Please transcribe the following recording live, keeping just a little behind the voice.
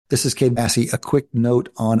This is Cade Massey. A quick note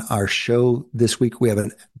on our show this week. We have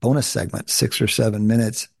a bonus segment, 6 or 7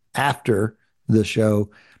 minutes after the show,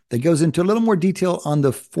 that goes into a little more detail on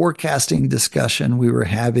the forecasting discussion we were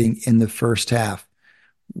having in the first half.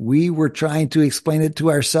 We were trying to explain it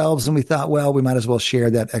to ourselves, and we thought, well, we might as well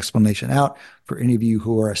share that explanation out for any of you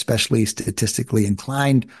who are especially statistically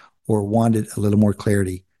inclined or wanted a little more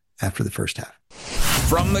clarity after the first half.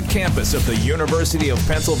 From the campus of the University of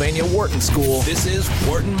Pennsylvania Wharton School, this is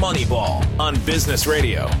Wharton Moneyball on Business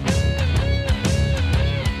Radio.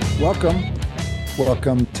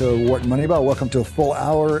 Welcome to Wharton Moneyball. Welcome to a full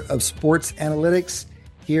hour of sports analytics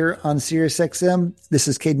here on SiriusXM. This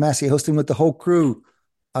is Cade Massey hosting with the whole crew.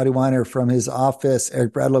 Adi Weiner from his office,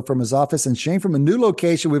 Eric Bradlow from his office, and Shane from a new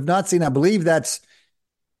location we've not seen. I believe that's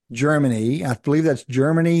Germany.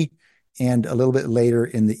 And a little bit later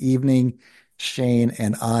in the evening, Shane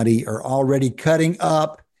and Adi are already cutting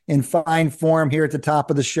up in fine form here at the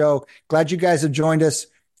top of the show. Glad you guys have joined us.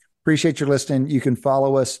 Appreciate your listening. You can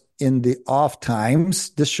follow us in the off times.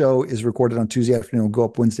 This show is recorded on Tuesday afternoon. We'll go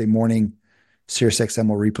up Wednesday morning. SiriusXM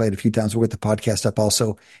will replay it a few times. We'll get the podcast up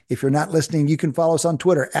also. If you're not listening, you can follow us on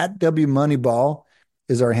Twitter. @WMoneyball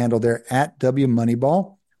is our handle there,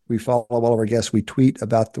 @WMoneyball. We follow all of our guests. We tweet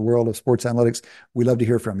about the world of sports analytics. We love to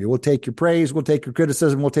hear from you. We'll take your praise. We'll take your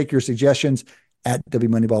criticism. We'll take your suggestions.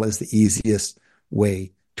 @WMoneyball is the easiest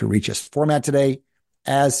way to reach us. Format today,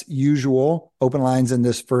 as usual, open lines in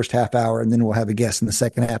this first half hour, and then we'll have a guest in the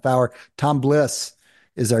second half hour. Tom Bliss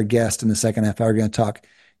is our guest in the second half hour. We're going to talk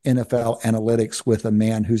NFL analytics with a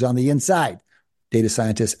man who's on the inside, data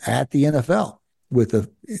scientist at the NFL, with an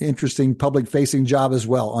interesting public-facing job as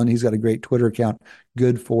well. And he's got a great Twitter account,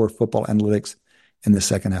 good for football analytics in the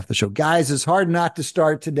second half of the show. Guys, it's hard not to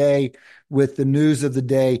start today with the news of the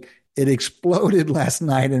day. It exploded last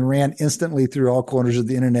night and ran instantly through all corners of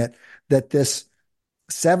the internet that this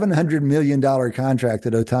 $700 million contract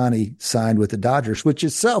that Ohtani signed with the Dodgers, which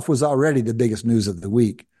itself was already the biggest news of the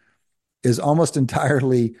week, is almost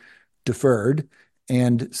entirely deferred.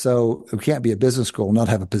 And so it can't be a business school and not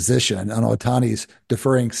have a position on Ohtani's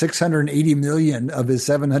deferring $680 million of his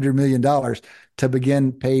 $700 million to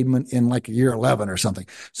begin payment in like year 11 or something.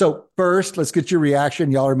 So first, let's get your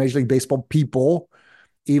reaction. Y'all are Major League Baseball people,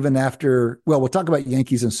 even after, well, we'll talk about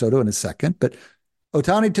Yankees and Soto in a second, but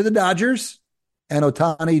Ohtani to the Dodgers and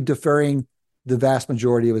Ohtani deferring the vast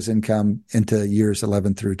majority of his income into years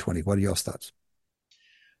 11 through 20. What are y'all's thoughts?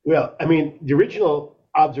 Well, I mean, the original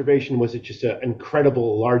observation was it's just an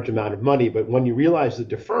incredible large amount of money. But when you realize the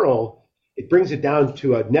deferral, it brings it down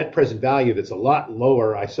to a net present value that's a lot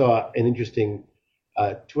lower. I saw an interesting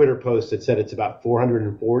Twitter post that said it's about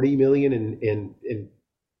 $440 million in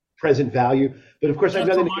present value. But of course, I'd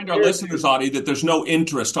remind our listeners, Adi, that there's no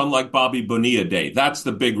interest, unlike Bobby Bonilla Day. That's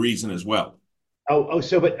the big reason as well.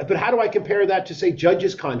 But how do I compare that to, say,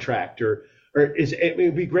 Judge's contract? Or it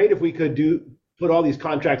would be great if we could put all these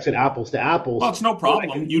contracts in apples to apples. Well, it's no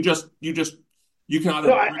problem. You can either.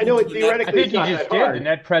 No, I know it theoretically. I think you just did the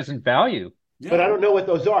net present value. Yeah. But I don't know what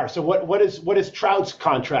those are. So what is Trout's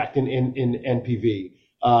contract in NPV?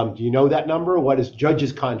 Do you know that number? What is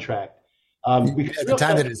Judge's contract? At the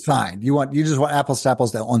time that it's signed, you just want apples to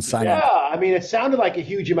apples that on sign. Yeah, I mean, it sounded like a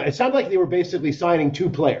huge amount. It sounded like they were basically signing two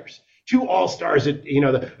players, two all-stars,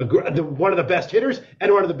 the one of the best hitters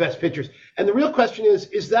and one of the best pitchers. And the real question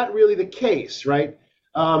is that really the case, right?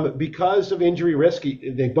 Because of injury risk,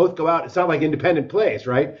 they both go out. It's not like independent plays,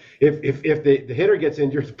 right? If the hitter gets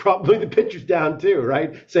injured, probably the pitcher's down too,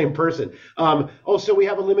 right? Same person. Also, we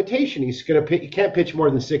have a limitation. He can't pitch more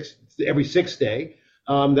than every sixth day.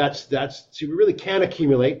 So we really can't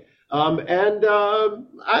accumulate. I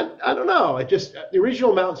don't know. The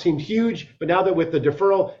original amount seemed huge, but now that with the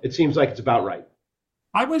deferral, it seems like it's about right.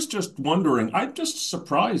 I was just wondering, I'm just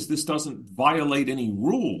surprised this doesn't violate any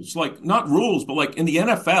rules. Like, not rules, but like in the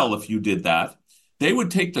NFL, if you did that, they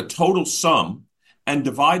would take the total sum and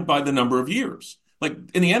divide by the number of years. Like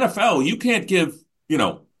in the NFL, you can't give,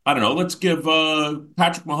 let's give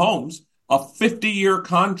Patrick Mahomes a 50-year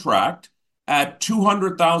contract at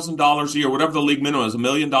 $200,000 a year, whatever the league minimum is, $1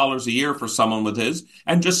 million a year for someone with his,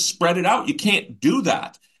 and just spread it out. You can't do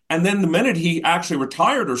that. And then the minute he actually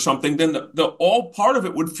retired or something, then the all part of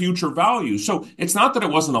it would future value. So it's not that it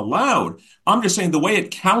wasn't allowed. I'm just saying the way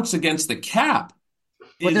it counts against the cap.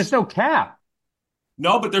 But there's no cap.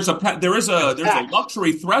 No, but there's a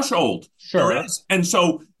luxury threshold. Sure. There is. And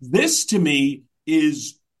so this to me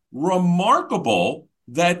is remarkable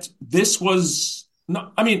that this was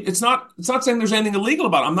not, I mean, it's not saying there's anything illegal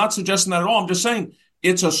about it. I'm not suggesting that at all. I'm just saying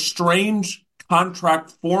it's a strange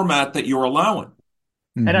contract format that you're allowing.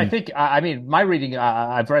 And I Mm-hmm. think, I mean, my reading,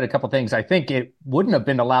 I've read a couple things. I think it wouldn't have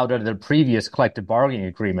been allowed under the previous collective bargaining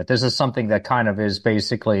agreement. This is something that kind of is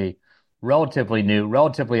basically relatively new,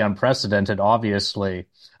 relatively unprecedented, obviously.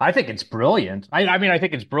 I think it's brilliant. I mean, I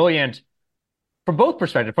think it's brilliant from both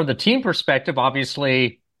perspectives. From the team perspective,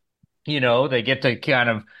 obviously, they get to kind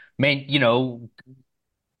of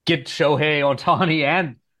get Shohei Ohtani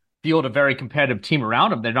and field a very competitive team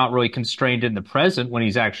around him. They're not really constrained in the present when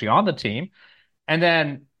he's actually on the team. And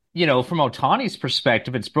then, from Otani's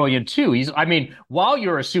perspective, it's brilliant too. I mean, while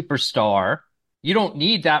you're a superstar, you don't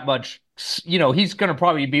need that much. He's going to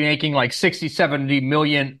probably be making like 60, 70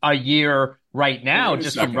 million a year right now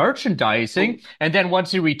just from merchandising. And then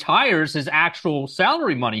once he retires, his actual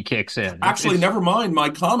salary money kicks in. Actually, never mind my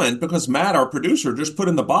comment, because Matt, our producer, just put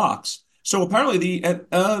in the box. So apparently the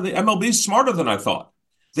MLB is smarter than I thought.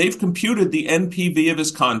 They've computed the NPV of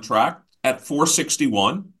his contract at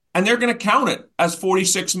 461. And they're going to count it as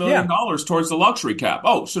 $46 million towards the luxury cap.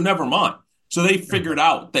 Oh, so never mind. So they figured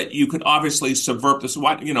out that you could obviously subvert this.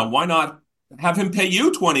 Why not have him pay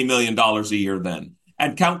you $20 million a year then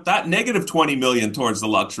and count that negative $20 million towards the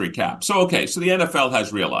luxury cap? So, okay, so the NFL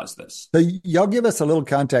has realized this. So y'all give us a little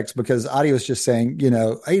context, because Adi was just saying,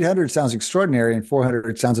 800 sounds extraordinary and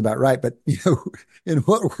 400 sounds about right. But, in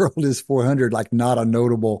what world is 400 like not a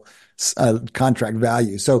notable contract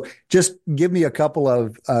value? So just give me a couple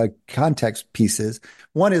of context pieces.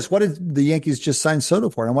 One is, what did the Yankees just sign Soto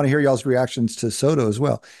for? And I want to hear y'all's reactions to Soto as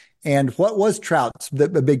well. And what was Trout's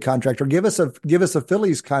the big contract? Or give us a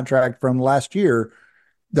Phillies contract from last year.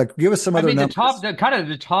 Give us some other numbers.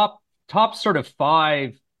 The top sort of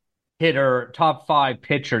top five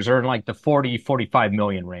pitchers are in like the 40, 45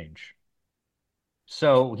 million range.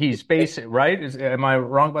 So he's basic, right? Am I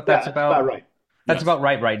wrong about that? That's about right. That's about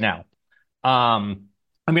right now. I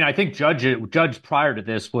mean, I think Judge prior to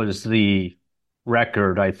this was the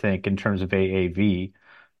record, I think, in terms of AAV.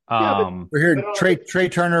 We're here. Trey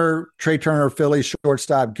Turner, Philly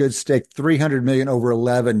shortstop, good stick, 300 million over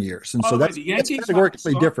 11 years, and so that's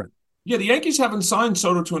categorically different. Yeah, the Yankees haven't signed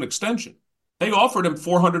Soto to an extension. They offered him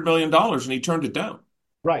 $400 million, and he turned it down.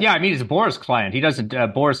 Right. Yeah, I mean, he's a Boras client. He doesn't.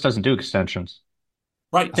 Boras doesn't do extensions.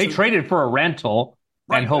 Right. They traded for a rental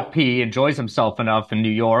and hope he enjoys himself enough in New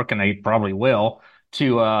York, and he probably will,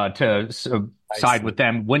 to side with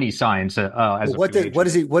them when he signs as what did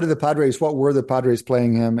the Padres? What were the Padres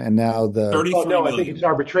playing him? And now the 33 million. I think it's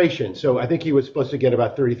arbitration. So I think he was supposed to get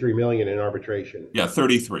about 33 million in arbitration. Yeah,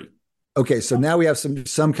 33. Okay, so now we have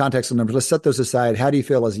some context on numbers. Let's set those aside. How do you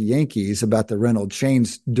feel as Yankees about the Reynolds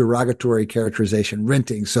Shane's derogatory characterization,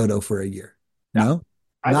 renting Soto for a year? No,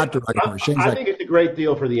 not derogatory. I think it's a great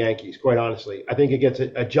deal for the Yankees, quite honestly. I think it gets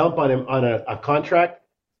a jump on him on a contract,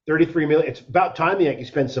 33 million. It's about time the Yankees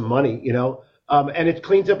spend some money, and it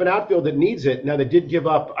cleans up an outfield that needs it. Now, they did give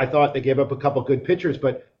up, I thought they gave up a couple good pitchers,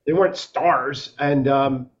 but they weren't stars. And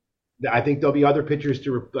I think there'll be other pitchers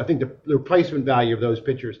I think the replacement value of those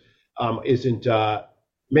pitchers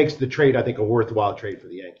makes the trade, I think, a worthwhile trade for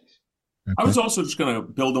the Yankees. Okay. I was also just going to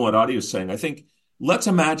build on what Adi was saying. I think let's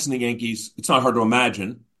imagine the Yankees, it's not hard to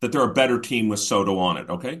imagine that they're a better team with Soto on it,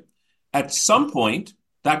 okay? At some point,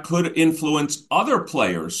 that could influence other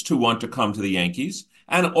players to want to come to the Yankees,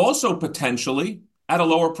 and also potentially at a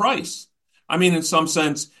lower price. I mean, in some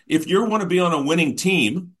sense, if you want to be on a winning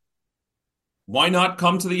team, why not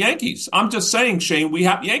come to the Yankees? I'm just saying, Shane,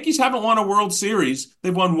 Yankees haven't won a World Series.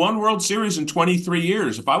 They've won one World Series in 23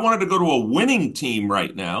 years. If I wanted to go to a winning team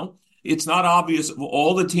right now, it's not obvious of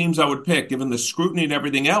all the teams I would pick, given the scrutiny and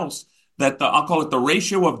everything else, that I'll call it the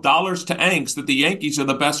ratio of dollars to angst, that the Yankees are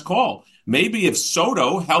the best call. Maybe if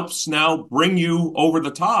Soto helps now bring you over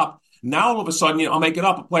the top, now all of a sudden, I'll make it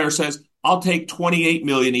up. A player says, I'll take 28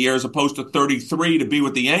 million a year as opposed to 33 to be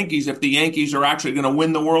with the Yankees if the Yankees are actually going to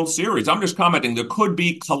win the World Series. I'm just commenting there could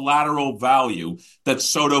be collateral value that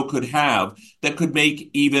Soto could have that could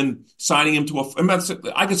make even signing him to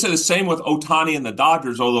I could say the same with Ohtani and the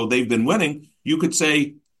Dodgers, although they've been winning. You could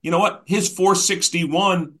say, you know what, his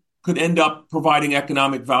 461 could end up providing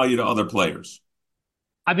economic value to other players.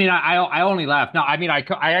 I mean, I only laugh. No, I mean, I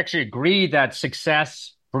actually agree that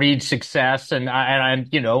success breeds success, and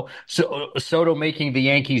Soto making the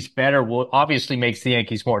Yankees better obviously makes the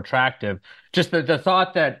Yankees more attractive. Just the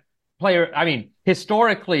thought that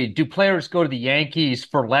historically, do players go to the Yankees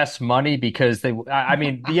for less money because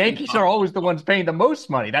the Yankees are always the ones paying the most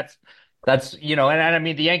money. That's and I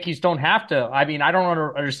mean, the Yankees don't have to. I mean, I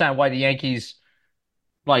don't understand why the Yankees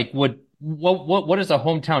would. What does a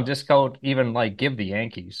hometown discount even give the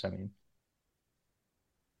Yankees? I mean.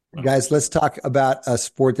 Guys, let's talk about a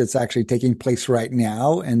sport that's actually taking place right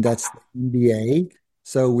now, and that's the NBA.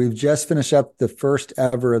 So we've just finished up the first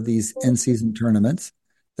ever of these in-season tournaments.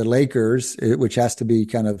 The Lakers, which has to be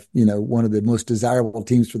kind of, one of the most desirable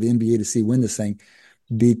teams for the NBA to see win this thing,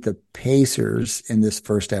 beat the Pacers in this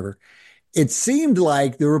first ever. It seemed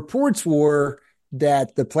like the reports were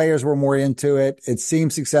that the players were more into it. It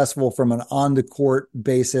seemed successful from an on the court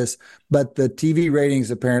basis, but the TV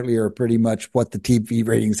ratings apparently are pretty much what the TV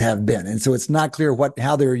ratings have been. And so it's not clear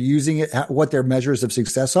how they're using it, what their measures of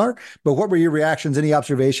success are. But what were your reactions? Any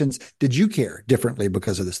observations? Did you care differently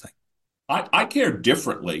because of this thing? I care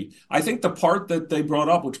differently. I think the part that they brought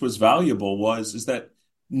up, which was valuable, is that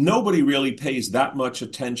nobody really pays that much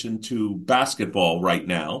attention to basketball right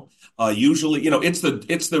now. Usually, it's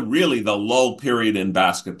the really the lull period in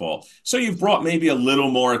basketball. So you've brought maybe a little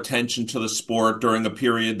more attention to the sport during a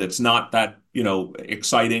period that's not that,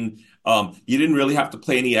 exciting. You didn't really have to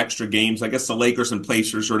play any extra games. I guess the Lakers and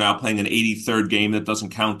Pacers are now playing an 83rd game that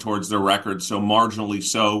doesn't count towards their record, so marginally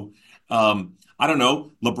so. I don't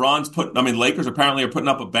know. Lakers apparently are putting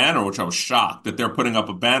up a banner, which I was shocked that they're putting up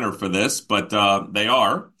a banner for this, but they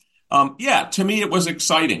are. To me, it was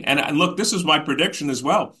exciting. And look, this is my prediction as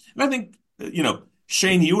well. And I think,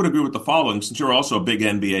 Shane, you would agree with the following, since you're also a big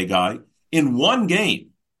NBA guy. In one game,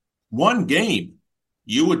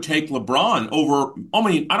 you would take LeBron over,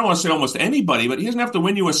 I don't want to say almost anybody, but he doesn't have to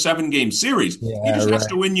win you a 7-game series. Yeah, he just has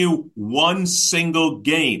to win you one single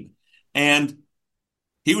game. And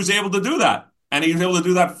he was able to do that. And he was able to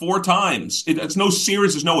do that 4 times. It's no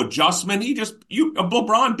series. There's no adjustment.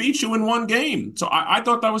 LeBron beat you in one game. So I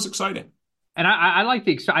thought that was exciting. And I like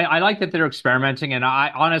I like that they're experimenting. And I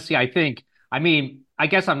honestly, I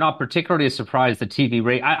guess I'm not particularly surprised the TV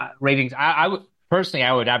ratings. I would personally,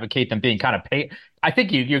 I would advocate them being kind of paid. I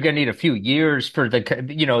think you're going to need a few years for the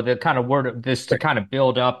kind of word of this to kind of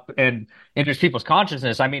build up and interest people's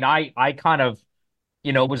consciousness. I kind of,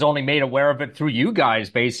 was only made aware of it through you guys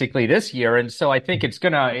basically this year. And so I think you're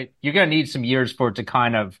going to need some years for it to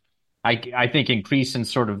kind of, I think, increase in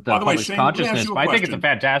sort of the public's consciousness. But I think it's a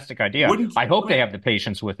fantastic idea. I hope they have the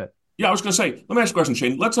patience with it. Yeah, I was going to say, let me ask you a question,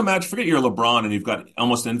 Shane. Let's imagine, forget you're LeBron and you've got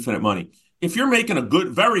almost infinite money. If you're making a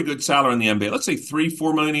very good salary in the NBA, let's say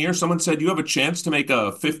 $3-4 million a year, someone said you have a chance to make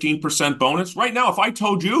a 15% bonus. Right now, if I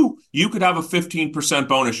told you could have a 15%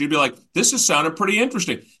 bonus, you'd be like, this has sounded pretty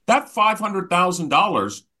interesting. That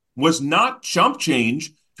 $500,000 was not chump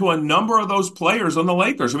change to a number of those players on the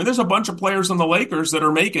Lakers. There's a bunch of players on the Lakers that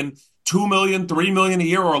are making $2 million, $3 million a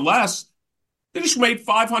year or less. They just made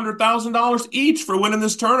 $500,000 each for winning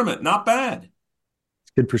this tournament. Not bad.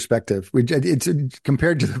 Good perspective. It's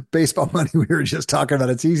compared to the baseball money we were just talking about.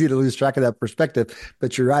 It's easy to lose track of that perspective,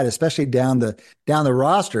 but you're right, especially down the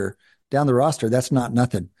roster. That's not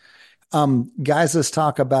nothing. Guys, let's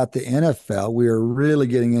talk about the NFL. We are really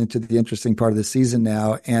getting into the interesting part of the season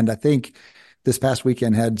now, and I think this past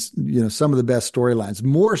weekend had some of the best storylines,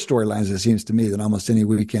 more storylines it seems to me than almost any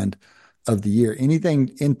weekend of the year.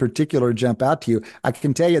 Anything in particular jump out to you? I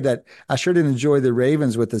can tell you that I sure did enjoy the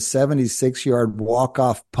Ravens with a 76-yard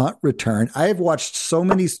walk-off punt return. I have watched so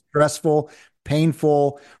many stressful,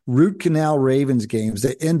 painful root canal Ravens games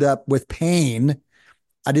that end up with pain.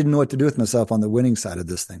 I didn't know what to do with myself on the winning side of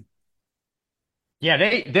this thing. Yeah,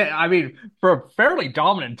 they for a fairly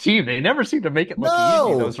dominant team, they never seem to make it look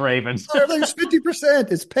easy, those Ravens. There's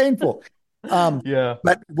 50%. It's painful. Yeah.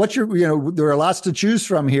 But there are lots to choose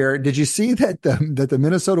from here. Did you see that the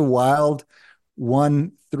Minnesota Wild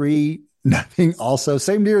won 3-0 also? The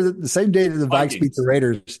same day that the Vikes beat the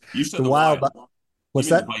Raiders. You said the Wild. What's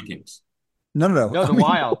that? The Vikings. No, the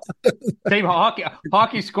Wild. Same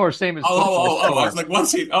hockey score, same as football. I was like,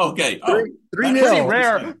 what's he? Oh, okay.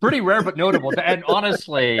 3-0. Pretty rare, but notable. And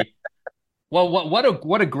honestly, well,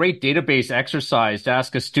 what a great database exercise to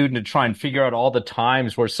ask a student to try and figure out all the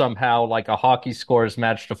times where somehow like a hockey score is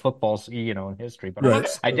matched to football, in history. But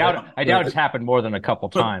right. I doubt it's happened more than a couple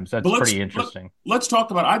times. That's pretty interesting. Let's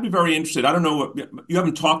talk about it. I'd be very interested. I don't know you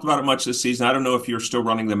haven't talked about it much this season. I don't know if you're still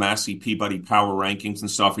running the Massey Peabody Power Rankings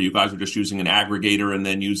and stuff, or you guys are just using an aggregator and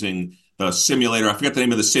then using the simulator. I forget the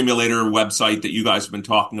name of the simulator website that you guys have been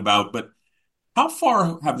talking about, but how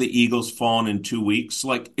far have the Eagles fallen in 2 weeks?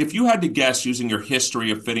 Like, if you had to guess using your history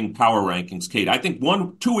of fitting power rankings, Kate, I think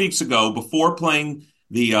 2 weeks ago, before playing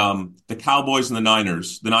the Cowboys and the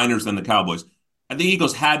Niners and the Cowboys, the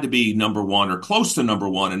Eagles had to be number one or close to number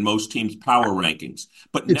one in most teams' power rankings.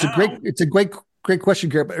 But it's a great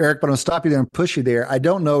question, Eric, but I'm going to stop you there and push you there. I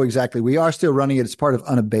don't know exactly. We are still running it as part of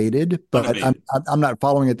unabated, but I'm not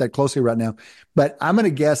following it that closely right now. But I'm going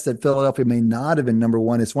to guess that Philadelphia may not have been number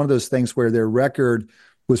one. It's one of those things where their record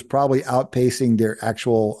was probably outpacing their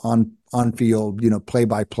actual on field, play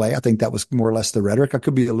by play. I think that was more or less the rhetoric. I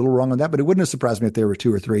could be a little wrong on that, but it wouldn't have surprised me if they were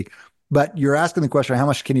 2 or 3. But you're asking the question, how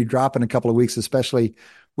much can you drop in a couple of weeks, especially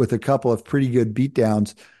with a couple of pretty good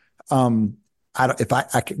beatdowns? I don't,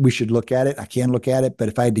 if we should look at it. I can look at it, but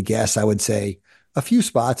if I had to guess, I would say a few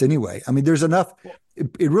spots anyway. I mean, there's enough.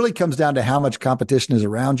 It really comes down to how much competition is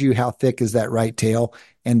around you. How thick is that right tail?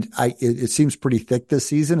 And it seems pretty thick this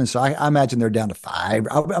season. And so I imagine they're down to 5.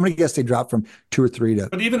 I'm going to guess they dropped from 2 or 3 to.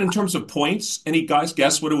 But even in terms of points, any guys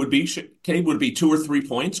guess what it would be? Cade, would it be 2 or 3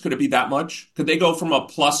 points? Could it be that much? Could they go from a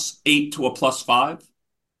 +8 to a +5?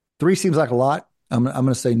 3 seems like a lot. I'm going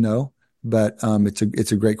to say no, but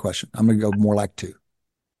it's a great question. I'm going to go more like 2.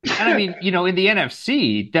 And I mean, in the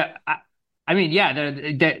NFC,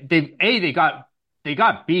 they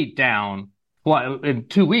got beat down in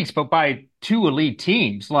 2 weeks, but by 2 elite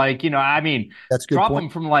teams. That's a good drop point. Them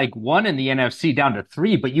from 1 in the NFC down to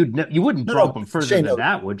 3, but you wouldn't drop them further than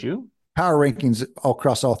that, would you? Power rankings all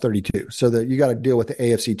across all 32, so that you got to deal with the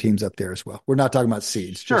AFC teams up there as well. We're not talking about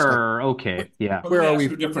seeds. Sure, okay, yeah. Where are we?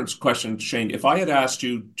 A different question, Shane. If I had asked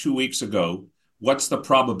you 2 weeks ago, what's the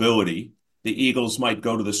probability the Eagles might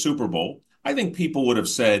go to the Super Bowl? I think people would have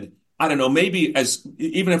said, I don't know, maybe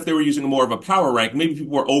even if they were using more of a power rank, maybe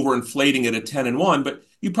people were overinflating it at 10-1, but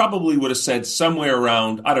you probably would have said somewhere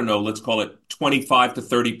around, I don't know, let's call it 25 to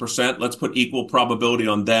 30%. Let's put equal probability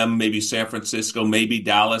on them, maybe San Francisco, maybe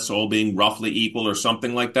Dallas, all being roughly equal or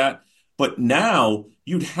something like that. But now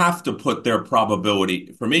you'd have to put their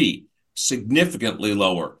probability, for me, significantly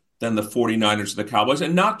lower than the 49ers or the Cowboys.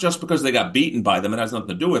 And not just because they got beaten by them. It has nothing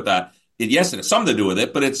to do with that. Yes, it has something to do with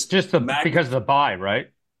it, but it's just because of the bye, right?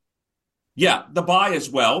 Yeah, the bye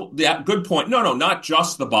as well. Yeah, good point. No, not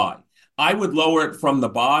just the bye. I would lower it from the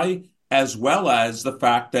bye as well as the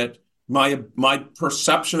fact that my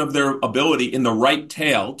perception of their ability in the right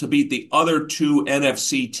tail to beat the other 2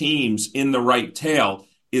 NFC teams in the right tail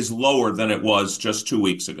is lower than it was just 2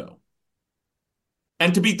 weeks ago.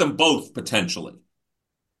 And to beat them both potentially.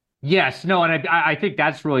 Yes, no, and I think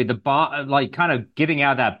that's really the kind of getting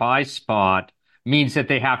out of that bye spot means that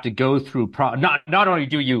they have to go through not only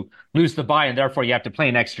do you lose the bye and therefore you have to play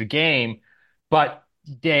an extra game, but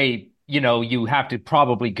you have to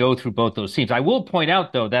probably go through both those teams. I will point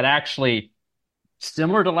out though that actually,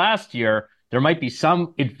 similar to last year, there might be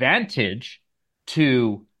some advantage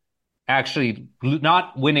to actually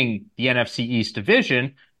not winning the NFC East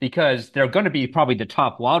division because they're going to be probably the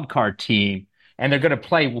top wildcard team and they're going to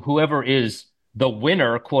play whoever is the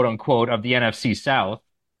winner, quote unquote, of the NFC South.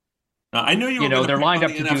 Now, I knew you were going to lined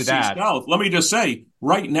up the to NFC do that. South. Let me just say,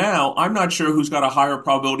 right now, I'm not sure who's got a higher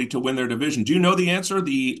probability to win their division. Do you know the answer?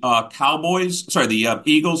 The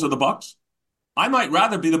Eagles or the Bucks? I might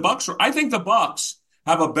rather be the Bucks. I think the Bucks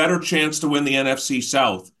have a better chance to win the NFC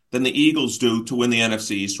South than the Eagles do to win the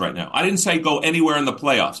NFC East right now. I didn't say go anywhere in the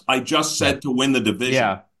playoffs. I just said to win the division.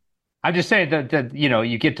 Yeah. I'm just saying that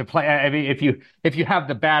you get to play. I mean, if you have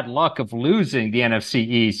the bad luck of losing the NFC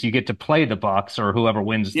East, you get to play the Bucks or whoever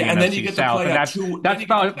wins the NFC South. Then you get to play that's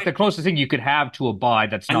about the closest thing you could have to a bye.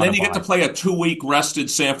 And then you get to play a 2-week rested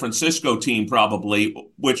San Francisco team, probably,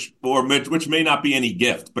 which may not be any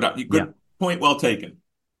gift. But good point, well taken.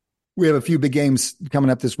 We have a few big games coming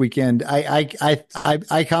up this weekend.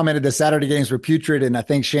 I commented the Saturday games were putrid, and I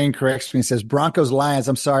think Shane corrects me and says Broncos Lions.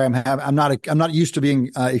 I'm sorry, I'm not used to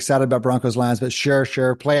being excited about Broncos Lions, but sure,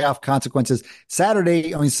 playoff consequences.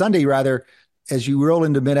 Sunday rather. As you roll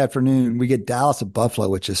into mid-afternoon, we get Dallas at Buffalo,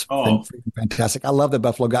 which is fantastic. I love that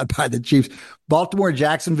Buffalo got by the Chiefs. Baltimore,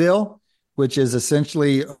 Jacksonville, which is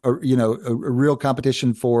essentially a real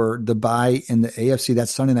competition for the bye in the AFC.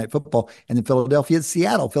 That's Sunday Night Football. And then Philadelphia and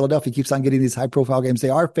Seattle. Philadelphia keeps on getting these high-profile games. They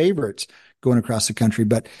are favorites going across the country,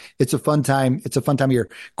 but it's a fun time. It's a fun time of year.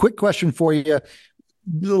 Quick question for you,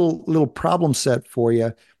 little problem set for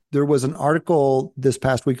you. There was an article this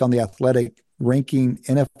past week on The Athletic ranking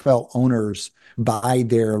NFL owners by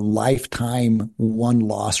their lifetime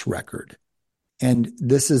won-loss record. And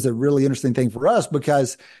this is a really interesting thing for us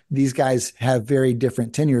because these guys have very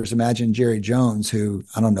different tenures. Imagine Jerry Jones, who,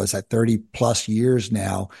 I don't know, is at 30 plus years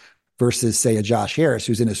now versus say a Josh Harris,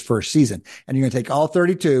 who's in his first season. And you're going to take all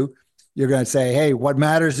 32. You're going to say, hey, what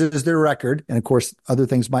matters is their record. And of course, other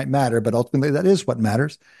things might matter, but ultimately that is what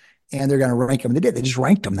matters. And they're going to rank them. They did. They just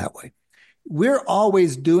ranked them that way. We're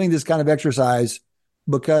always doing this kind of exercise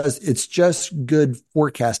because it's just good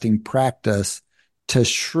forecasting practice to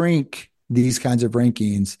shrink these kinds of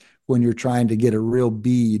rankings when you're trying to get a real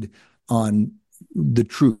bead on the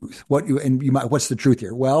truth. What's the truth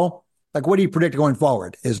here? Well, Like, what do you predict going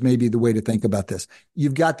forward is maybe the way to think about this.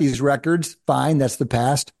 You've got these records. Fine. That's the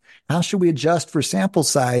past. How should we adjust for sample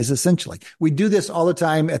size? Essentially, we do this all the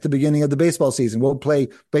time at the beginning of the baseball season. We'll play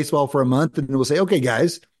baseball for a month and we'll say, okay,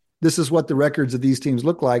 guys, this is what the records of these teams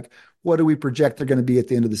look like. What do we project they're going to be at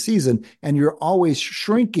the end of the season? And you're always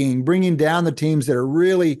shrinking, bringing down the teams that are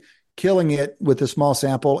really killing it with a small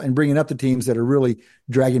sample and bringing up the teams that are really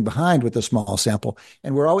dragging behind with a small sample.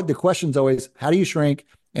 And the question's always, how do you shrink?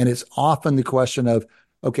 And it's often the question of,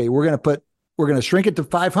 okay, we're going to shrink it to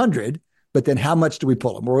 500, but then how much do we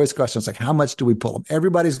pull them? We're always questions like, how much do we pull them?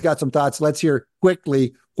 Everybody's got some thoughts. Let's hear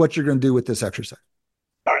quickly what you're going to do with this exercise.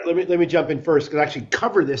 All right, let me jump in first because I actually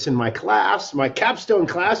cover this in my class, my capstone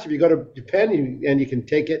class. If you go to Penn and you can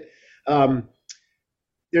take it,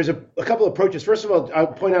 there's a couple of approaches. First of all, I'll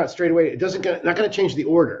point out straight away, not going to change the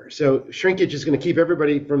order. So shrinkage is going to keep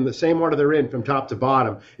everybody from the same order they're in from top to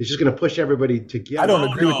bottom. It's just going to push everybody together. I don't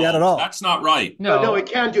agree with that at all. That's not right. No, it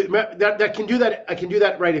can do that. Can do that. I can do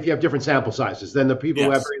that right if you have different sample sizes than the people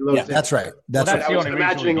who have very low. That's right. That's the only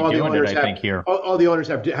imagining reason all the owners all the owners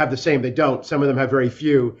have the same. They don't. Some of them have very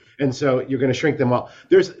few, and so you're going to shrink them all.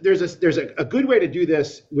 There's a good way to do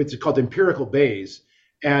this, which is called empirical Bayes.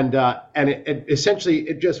 And it essentially,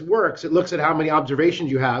 it just works. It looks at how many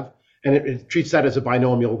observations you have, and it treats that as a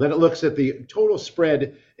binomial. Then it looks at the total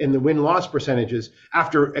spread in the win-loss percentages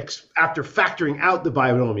after factoring out the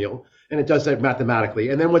binomial, and it does that mathematically.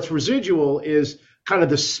 And then what's residual is kind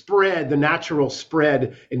of the spread, the natural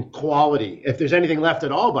spread in quality. If there's anything left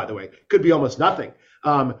at all, by the way, could be almost nothing.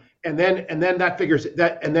 And then that figures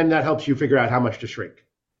that, and then that helps you figure out how much to shrink.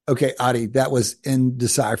 Okay, Adi, that was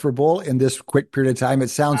indecipherable in this quick period of time. It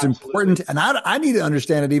sounds important, and I need to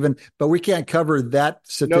understand it even, but we can't cover that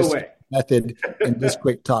statistic method in this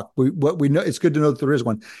quick talk. What we know, it's good to know that there is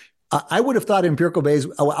one. I would have thought empirical Bayes.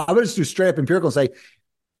 I would just do straight up empirical and say,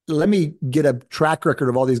 let me get a track record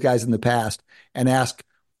of all these guys in the past and ask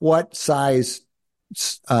what size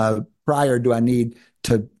prior do I need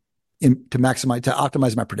to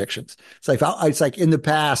optimize my predictions. It's like in the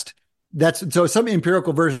past. So some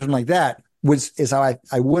empirical version like that is how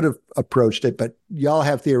I would have approached it, but y'all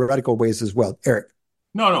have theoretical ways as well. Eric.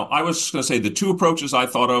 No. I was going to say the two approaches I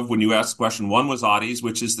thought of when you asked the question. One was Adi's,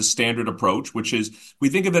 which is the standard approach, which is we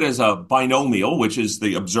think of it as a binomial, which is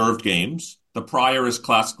the observed games. The prior is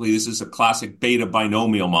this is a classic beta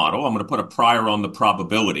binomial model. I'm going to put a prior on the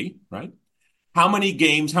probability, right? How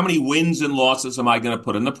many wins and losses am I going to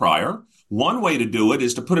put in the prior? One way to do it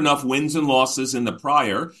is to put enough wins and losses in the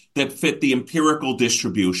prior that fit the empirical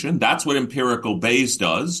distribution. That's what empirical Bayes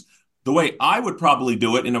does. The way I would probably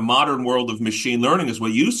do it in a modern world of machine learning is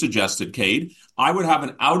what you suggested, Cade. I would have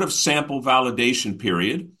an out-of-sample validation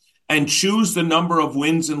period and choose the number of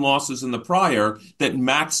wins and losses in the prior that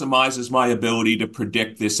maximizes my ability to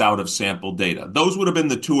predict this out-of-sample data. Those would have been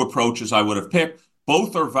the two approaches I would have picked.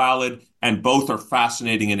 Both are valid and both are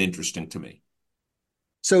fascinating and interesting to me.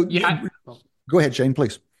 So go ahead, Shane,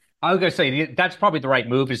 please. I was going to say that's probably the right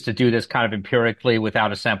move is to do this kind of empirically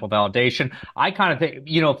without a sample validation. I kind of think,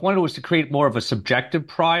 if one was to create more of a subjective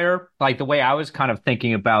prior, like the way I was kind of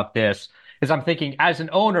thinking about this is I'm thinking as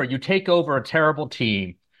an owner, you take over a terrible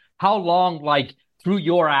team. How long, like through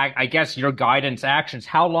your guidance actions,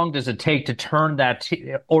 how long does it take to turn that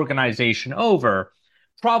organization over?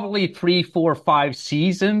 Probably 3, 4, 5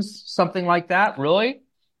 seasons, something like that, really,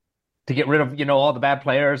 to get rid of, all the bad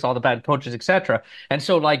players, all the bad coaches, etc. And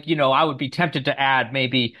so, I would be tempted to add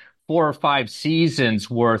maybe 4 or 5 seasons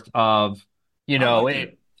worth of, and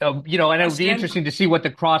it would be interesting to see what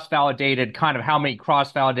the cross-validated, kind of how many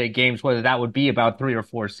cross-validated games, whether that would be about 3 or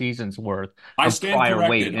 4 seasons worth of prior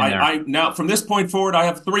weight in there. Now, from this point forward, I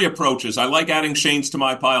have 3 approaches. I like adding Shane's to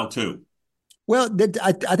my pile, too. Well,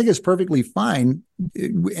 I think it's perfectly fine.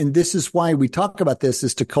 And this is why we talk about this,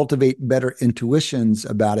 is to cultivate better intuitions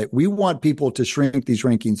about it. We want people to shrink these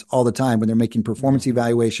rankings all the time when they're making performance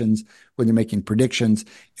evaluations, when they're making predictions.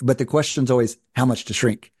 But the question is always how much to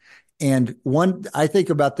shrink. And I think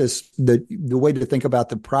about this, the way to think about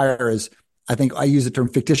the prior is, I think I use the term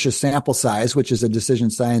fictitious sample size, which is a decision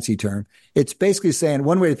sciencey term. It's basically saying,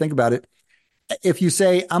 one way to think about it, if you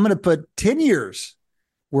say, I'm going to put 10 years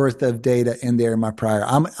worth of data in there in my prior.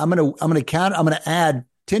 I'm going to add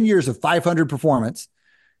 10 years of 500 performance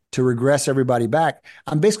to regress everybody back.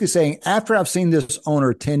 I'm basically saying after I've seen this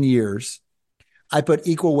owner 10 years, I put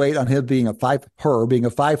equal weight on him being a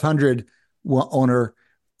 500 owner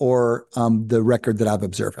or the record that I've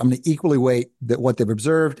observed. I'm going to equally weight what they've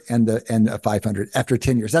observed and a 500 after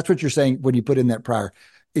 10 years. That's what you're saying when you put in that prior,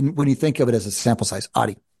 when you think of it as a sample size.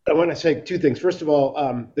 Adi. I want to say 2 things. First of all,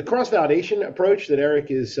 the cross-validation approach that Eric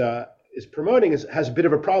is is promoting has a bit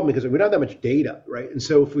of a problem because we don't have that much data, right? And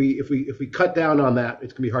so if we cut down on that,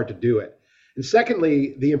 it's going to be hard to do it. And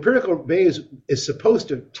secondly, the empirical base is supposed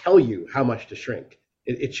to tell you how much to shrink.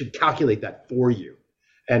 It should calculate that for you,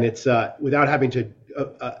 and it's without having to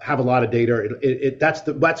have a lot of data.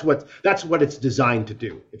 That's what it's designed to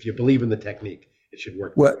do. If you believe in the technique, it should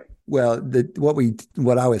work. What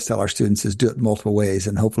I always tell our students is do it multiple ways,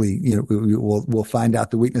 and hopefully, we'll find out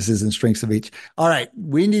the weaknesses and strengths of each. All right,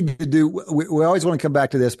 we need to do. We always want to come back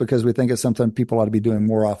to this because we think it's something people ought to be doing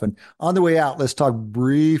more often. On the way out, let's talk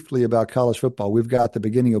briefly about college football. We've got the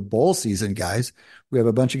beginning of bowl season, guys. We have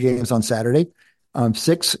a bunch of games on Saturday.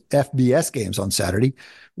 6 FBS games on Saturday.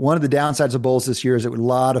 One of the downsides of bowls this year is that a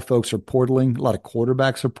lot of folks are portaling, a lot of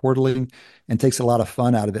quarterbacks are portaling, and takes a lot of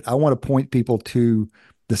fun out of it. I want to point people to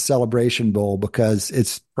the Celebration Bowl because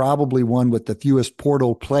it's probably one with the fewest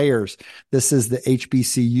portal players. This is the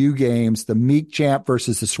HBCU games, the Meek champ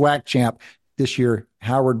versus the SWAC champ. This year,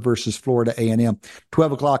 Howard versus Florida A&M,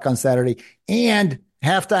 12 o'clock on Saturday, and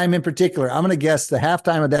halftime in particular. I'm going to guess the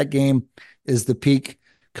halftime of that game is the peak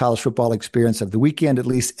college football experience of the weekend, at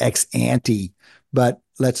least ex ante. But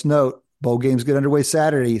let's note, bowl games get underway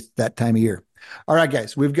Saturday, that time of year. All right,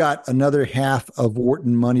 guys, we've got another half of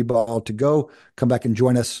Wharton Moneyball to go. Come back and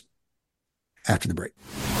join us after the break.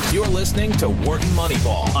 You're listening to Wharton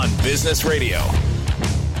Moneyball on Business Radio.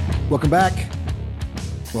 Welcome back.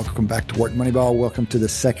 Welcome back to Wharton Moneyball. Welcome to the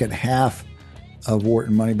second half of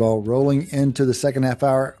Wharton Moneyball. Rolling into the second half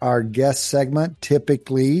hour, our guest segment,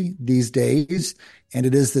 typically these days, and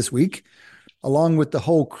it is this week, along with the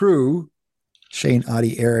whole crew, Shane,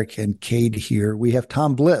 Adi, Eric, and Cade here. We have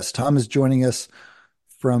Tom Bliss. Tom is joining us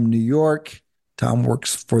from New York. Tom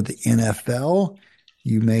works for the NFL.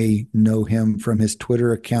 You may know him from his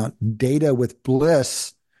Twitter account, Data with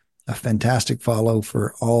Bliss, a fantastic follow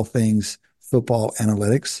for all things football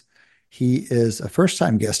analytics. He is a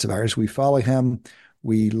first-time guest of ours. We follow him.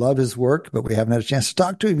 We love his work, but we haven't had a chance to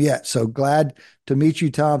talk to him yet. So glad to meet you,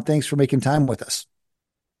 Tom. Thanks for making time with us.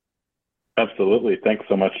 Absolutely. Thanks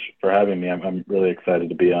so much for having me. I'm really excited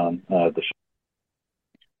to be on the show.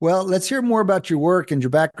 Well, let's hear more about your work and your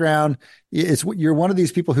background. You're one of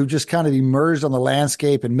these people who just kind of emerged on the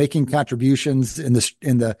landscape and making contributions in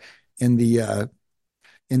the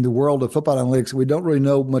world of football analytics. We don't really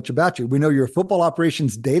know much about you. We know you're a football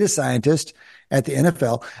operations data scientist at the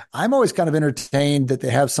NFL. I'm always kind of entertained that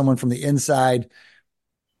they have someone from the inside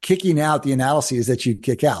kicking out the analyses that you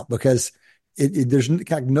kick out because there's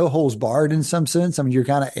kind of no holes barred in some sense. I mean, you're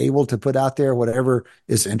kind of able to put out there whatever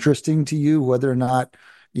is interesting to you, whether or not,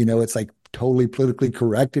 it's like totally politically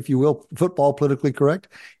correct, if you will, football politically correct.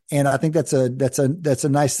 And I think that's a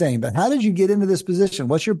nice thing. But how did you get into this position?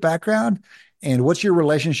 What's your background and what's your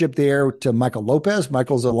relationship there to Michael Lopez?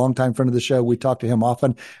 Michael's a longtime friend of the show. We talk to him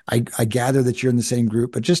often. I gather that you're in the same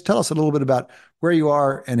group, but just tell us a little bit about where you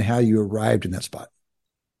are and how you arrived in that spot.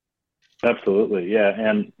 Absolutely. Yeah.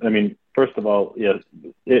 And I mean, first of all,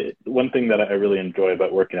 one thing that I really enjoy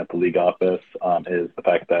about working at the league office is the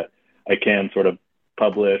fact that I can sort of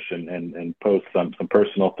publish and post some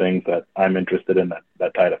personal things that I'm interested in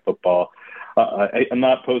that tie to football. I'm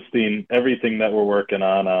not posting everything that we're working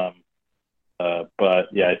on, but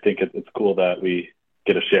yeah, I think it's cool that we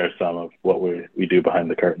get to share some of what we do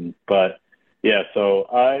behind the curtain. But yeah, so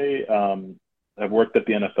I've worked at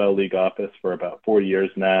the NFL league office for about 4 years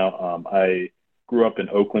now. I grew up in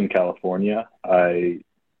Oakland, California. I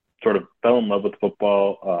sort of fell in love with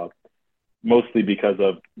football, mostly because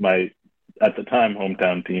of my, at the time,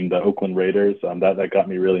 hometown team, the Oakland Raiders. That got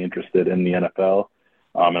me really interested in the NFL.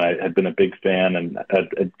 And I had been a big fan and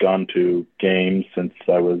had gone to games since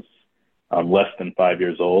I was less than 5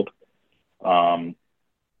 years old. As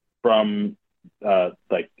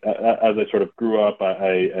I sort of grew up,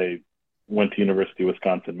 I went to University of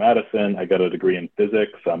Wisconsin-Madison. I got a degree in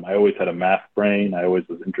physics. I always had a math brain. I always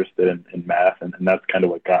was interested in math, and that's kind of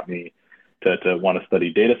what got me to want to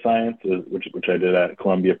study data science, which I did at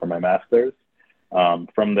Columbia for my master's.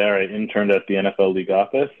 From there, I interned at the NFL league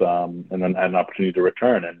office, and then had an opportunity to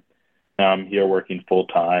return. And now I'm here working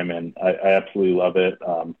full-time, and I absolutely love it.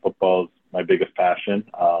 Football is my biggest passion.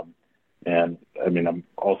 And I mean, I'm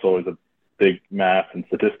also always a big math and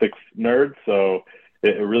statistics nerd, so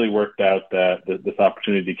it really worked out that this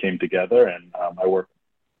opportunity came together, and I work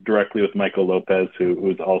directly with Michael Lopez,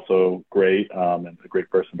 who's also great and a great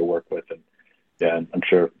person to work with. And yeah, I'm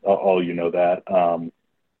sure all you know that.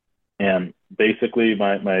 And basically,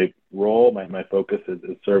 my role, my focus is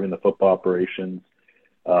serving the football operations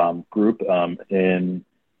group at the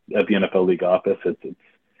NFL league office. It's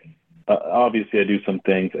obviously I do some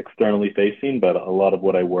things externally facing, but a lot of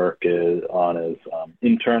what I work is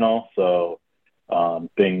internal. So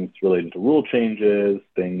things relating to rule changes,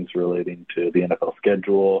 things relating to the NFL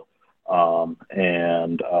schedule. I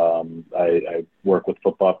work with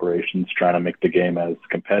football operations, trying to make the game as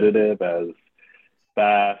competitive, as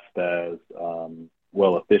fast, as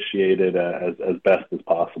well officiated as best as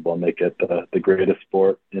possible, and make it the greatest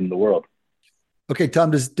sport in the world. Okay,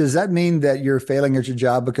 Tom, does that mean that you're failing at your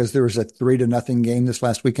job because there was a 3-0 game this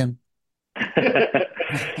last weekend?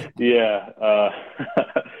 Yeah.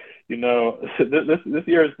 This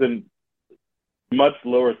year has been much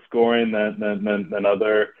lower scoring than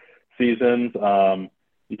other seasons. That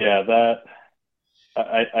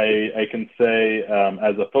I can say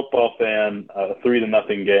as a football fan, a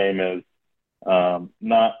 3-0 game is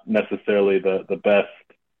not necessarily the best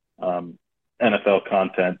NFL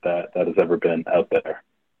content that has ever been out there.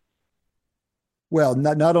 Well,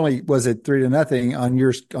 not only was it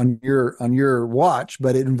 3-0 on your watch,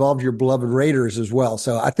 but it involved your beloved Raiders as well.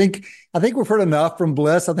 So I think we've heard enough from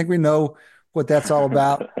Bliss. I think we know what that's all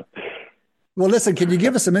about. Well, listen, can you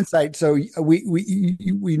give us some insight? So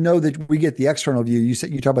we know that we get the external view. You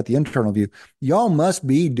talk about the internal view. Y'all must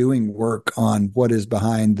be doing work on what is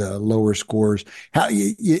behind the lower scores.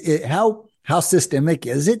 How systemic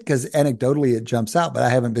is it? Because anecdotally it jumps out, but I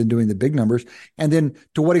haven't been doing the big numbers. And then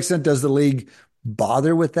to what extent does the league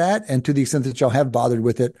bother with that? And to the extent that y'all have bothered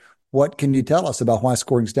with it, what can you tell us about why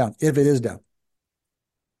scoring's down, if it is down?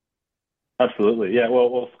 Absolutely. Yeah.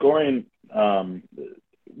 Well, scoring,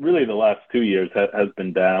 really the last 2 years has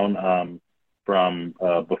been down from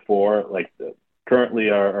before. Like currently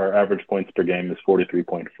our average points per game is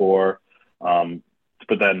 43.4. To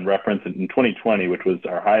put that in reference, in 2020, which was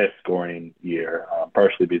our highest scoring year,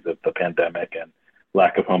 partially because of the pandemic and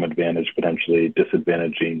lack of home advantage, potentially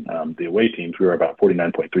disadvantaging the away teams, we were about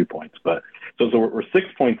 49.3 points. But so we're 6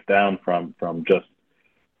 points down from just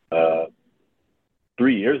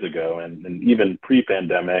 3 years ago, and even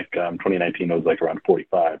pre-pandemic, 2019 was like around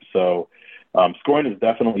 45. So scoring is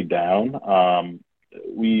definitely down.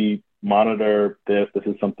 We monitor this. This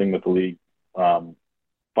is something that the league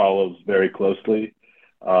follows very closely.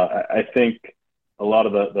 I think a lot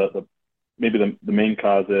of the main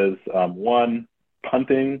cause is one,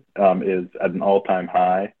 punting is at an all-time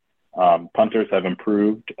high. Punters have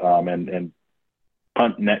improved, and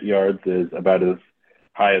punt net yards is about as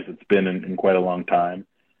high as it's been in quite a long time.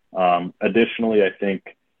 Additionally, I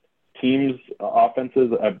think teams'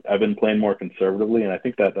 offenses have been playing more conservatively, and I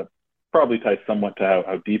think that probably ties somewhat to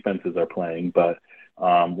how defenses are playing. But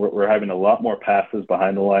we're having a lot more passes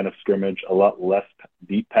behind the line of scrimmage, a lot less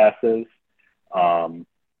deep passes, fewer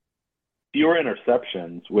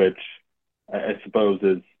interceptions, which I suppose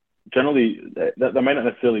is generally that might not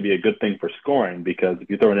necessarily be a good thing for scoring, because if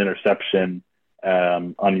you throw an interception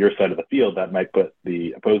on your side of the field, that might put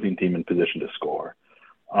the opposing team in position to score.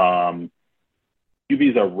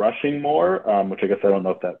 QBs are rushing more, which I guess I don't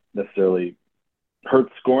know if that necessarily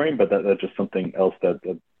hurts scoring, but that's just something else that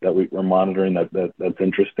we're monitoring that's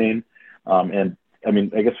interesting. And I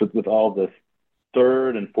mean, I guess with all this,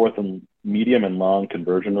 third and fourth and medium and long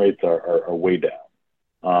conversion rates are way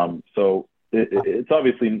down. So it's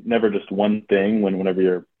obviously never just one thing whenever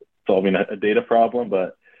you're solving a data problem,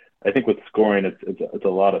 but I think with scoring, it's a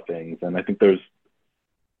lot of things. And I think there's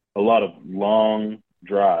a lot of long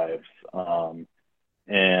drives,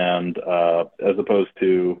 and as opposed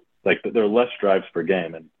to, like, there are less drives per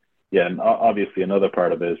game. And yeah, and obviously another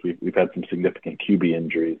part of it is we've had some significant QB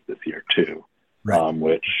injuries this year too, right,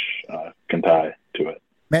 which can tie to it.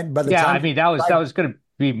 Man, I mean, that was going to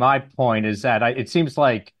be my point, is that it seems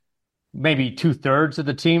like maybe 2/3 of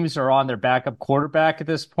the teams are on their backup quarterback at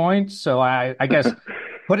this point. So I guess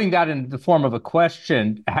putting that in the form of a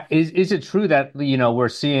question, is it true that, we're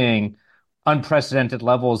seeing unprecedented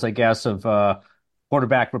levels, I guess, of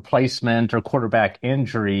quarterback replacement or quarterback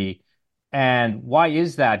injury? And why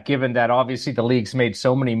is that, given that obviously the league's made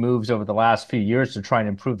so many moves over the last few years to try and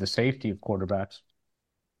improve the safety of quarterbacks?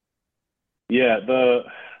 Yeah, the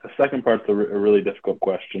second part's a really difficult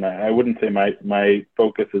question. I wouldn't say my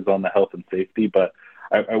focus is on the health and safety, but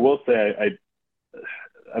I will say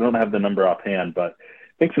I don't have the number offhand, but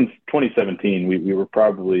I think since 2017 we were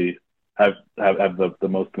probably have the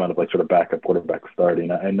most amount of like sort of backup quarterbacks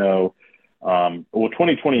starting. I know,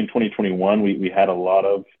 2020 and 2021 we had a lot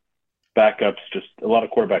of backups, just a lot of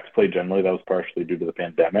quarterbacks played generally. That was partially due to the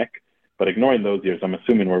pandemic, but ignoring those years, I'm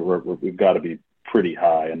assuming we've got to be pretty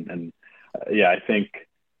high. And yeah, I think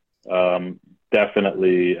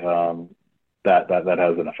definitely that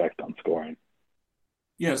has an effect on scoring.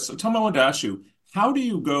 Yes, so Tom, I wanted to ask you, how do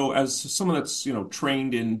you go as someone that's,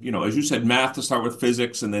 trained in, as you said, math to start with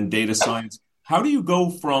physics and then data science? How do you go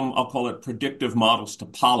from, I'll call it predictive models to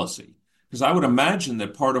policy? Because I would imagine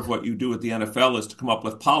that part of what you do at the NFL is to come up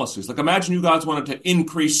with policies. Like imagine you guys wanted to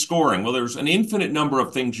increase scoring. Well, there's an infinite number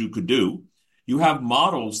of things you could do. You have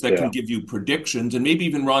models that can Yeah. give you predictions and maybe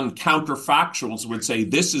even run counterfactuals that would say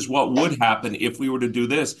this is what would happen if we were to do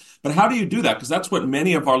this. But how do you do that? Because that's what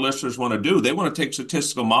many of our listeners want to do. They want to take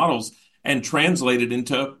statistical models and translate it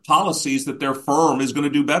into policies that their firm is going to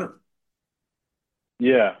do better.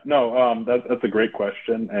 Yeah, no, that's a great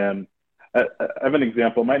question. And I have an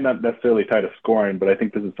example, might not necessarily tie to scoring, but I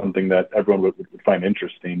think this is something that everyone would find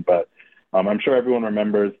interesting. But I'm sure everyone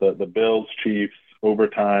remembers the Bills Chiefs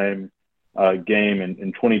overtime game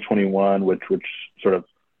in 2021, which sort of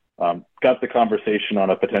got the conversation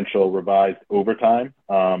on a potential revised overtime.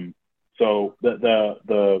 So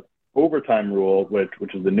the overtime rule,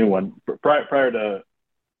 which is the new one, prior to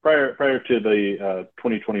the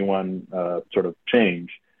 2021 sort of change,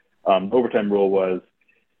 overtime rule was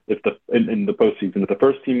in the postseason, if the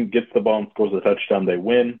first team gets the ball and scores a touchdown, they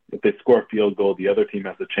win. If they score a field goal, the other team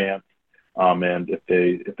has a chance. And if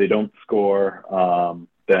they don't score,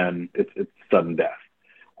 then it's sudden death.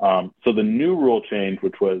 So the new rule change,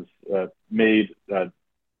 which was made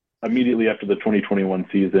immediately after the 2021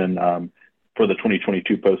 season for the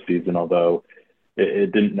 2022 postseason, although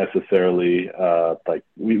it didn't necessarily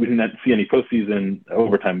we didn't see any postseason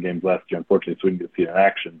overtime games last year, unfortunately, so we didn't get to see it in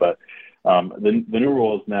action. But the new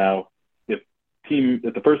rule is now if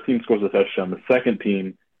the first team scores a touchdown, the second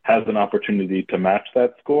team has an opportunity to match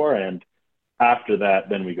that score, and after that,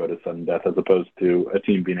 then we go to sudden death, as opposed to a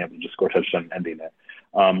team being able to just score a touchdown and ending it.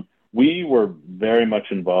 We were very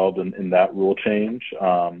much involved in that rule change,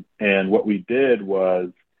 and what we did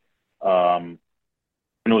was.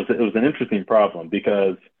 And it was an interesting problem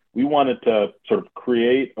because we wanted to sort of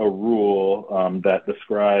create a rule that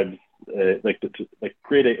describes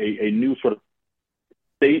create a new sort of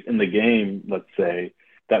state in the game, let's say,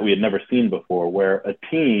 that we had never seen before, where a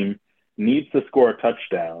team needs to score a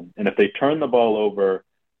touchdown, and if they turn the ball over,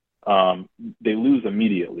 they lose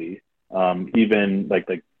immediately. Even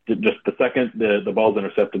just the second the ball's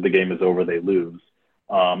intercepted, the game is over, they lose,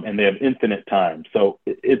 and they have infinite time. So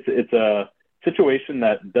it's a situation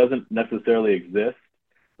that doesn't necessarily exist.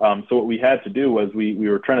 So what we had to do was we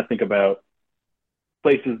were trying to think about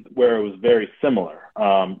places where it was very similar.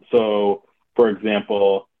 So, for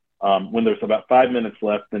example, when there's about 5 minutes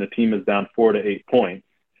left and a team is down 4 to 8 points,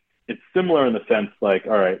 it's similar in the sense like,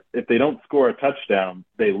 all right, if they don't score a touchdown,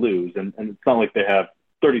 they lose. And it's not like they have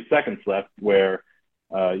 30 seconds left where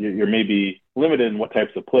you're maybe limited in what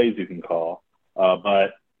types of plays you can call.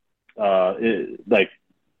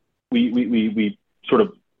 We sort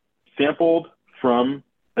of sampled from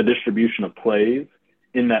a distribution of plays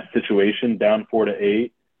in that situation, down 4 to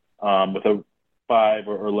 8, with a 5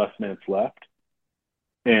 or less minutes left.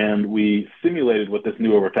 And we simulated what this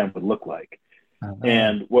new overtime would look like. Uh-huh.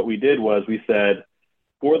 And what we did was we said,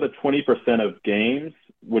 for the 20% of games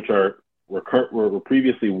which were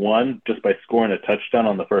previously won just by scoring a touchdown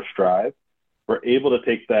on the first drive, we're able to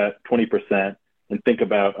take that 20% and think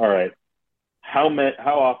about, all right, how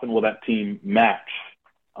often will that team match?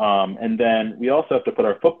 And then we also have to put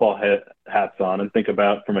our football hats on and think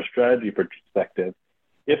about, from a strategy perspective,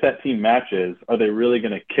 if that team matches, are they really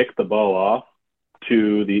going to kick the ball off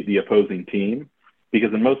to the opposing team?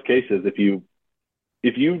 Because in most cases, if you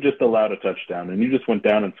just allowed a touchdown and you just went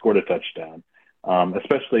down and scored a touchdown,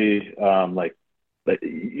 especially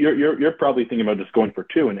you're probably thinking about just going for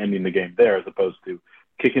 2 and ending the game there, as opposed to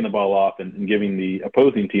kicking the ball off and giving the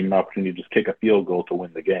opposing team an opportunity to just kick a field goal to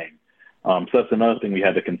win the game. So that's another thing we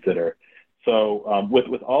had to consider. So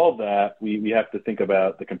with all of that, we have to think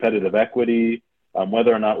about the competitive equity,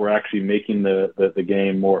 whether or not we're actually making the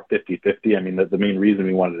game more 50-50. I mean, the main reason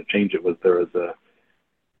we wanted to change it was there was a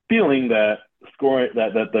feeling that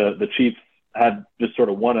the Chiefs had just sort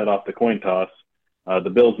of won it off the coin toss.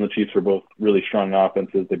 The Bills and the Chiefs are both really strong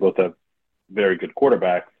offenses. They both have very good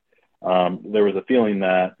quarterbacks. There was a feeling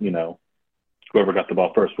that, whoever got the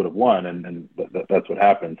ball first would have won, and that's what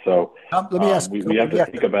happened. So let me ask. We have to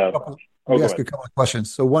think about. Let me ask you a couple of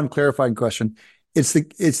questions. So one clarifying question: it's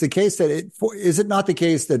the case that is it not the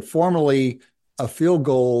case that formerly a field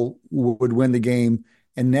goal would win the game,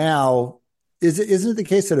 and now isn't it the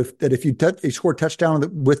case that if you score a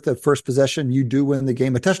touchdown with the first possession, you do win the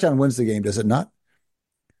game? A touchdown wins the game, does it not?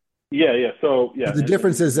 Yeah. So yeah, the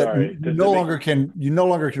difference is that you no longer can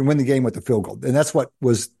win the game with the field goal, and that's what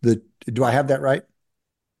was the. Do I have that right?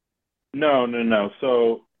 No.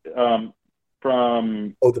 So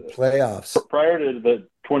from Oh, the playoffs. prior to the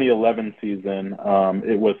 2011 season,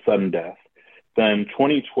 it was sudden death. Then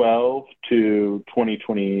 2012 to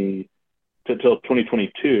 2020 till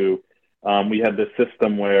 2022, we had this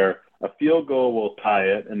system where a field goal will tie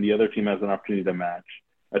it, and the other team has an opportunity to match.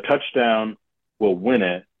 A touchdown will win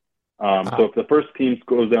it. So if the first team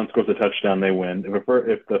goes down, scores a touchdown, they win.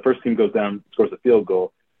 If the first team goes down, scores a field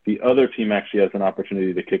goal, the other team actually has an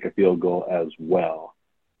opportunity to kick a field goal as well.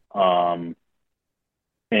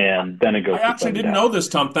 And then it goes. I actually didn't know this,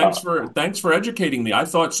 Tom. Thanks for educating me. I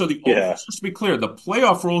thought so. Just to be clear, the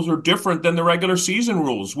playoff rules are different than the regular season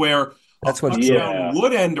rules, where that's what touchdown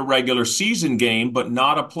would end a regular season game, but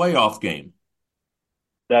not a playoff game.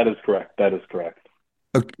 That is correct.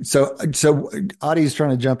 Okay, so Adi's trying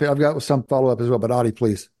to jump in. I've got some follow up as well, but Adi,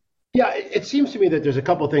 please. Yeah, it seems to me that there's a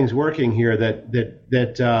couple of things working here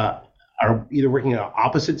that are either working on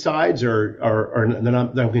opposite sides or that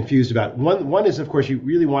I'm confused about. One is, of course, you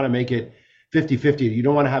really want to make it 50-50. You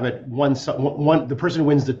don't want to have it one the person who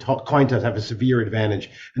wins the coin toss have a severe advantage,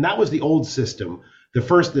 and that was the old system. The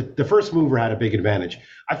first mover had a big advantage.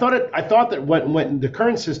 I thought that when the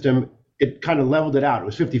current system, it kind of leveled it out. It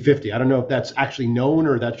was 50-50. I don't know if that's actually known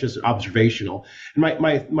or that's just observational. And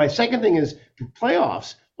my second thing is, for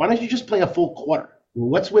playoffs, why don't you just play a full quarter?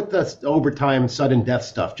 What's with the overtime, sudden death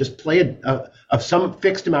stuff? Just play of some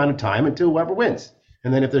fixed amount of time until whoever wins.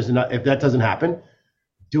 And then if that doesn't happen,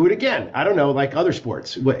 do it again. I don't know, like other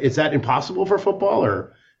sports. Is that impossible for football,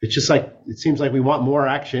 or it's just like it seems like we want more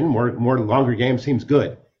action, more longer games seems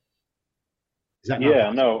good? Is that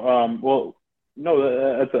not possible?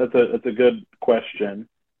 No, that's a good question.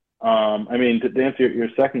 I mean, to answer your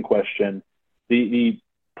second question, the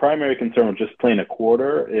primary concern with just playing a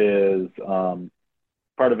quarter is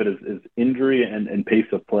part of it is injury and pace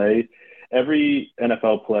of play. Every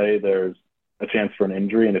NFL play, there's a chance for an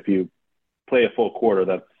injury, and if you play a full quarter,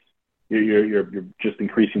 that's you're just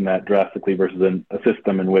increasing that drastically versus a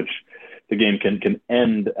system in which the game can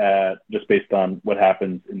end at just based on what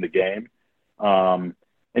happens in the game.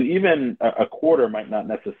 And even a quarter might not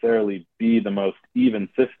necessarily be the most even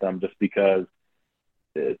system, just because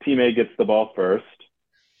Team A gets the ball first,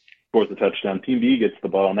 scores a touchdown. Team B gets the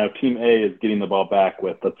ball. Now Team A is getting the ball back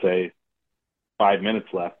with, let's say, 5 minutes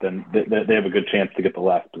left, and they have a good chance to get the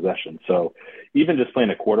last possession. So even just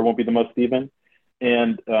playing a quarter won't be the most even.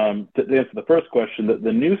 And to answer the first question,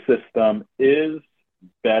 the new system is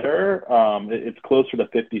better. It's closer to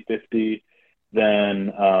 50-50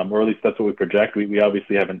 than, or at least that's what we project. We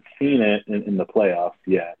obviously haven't seen it in the playoffs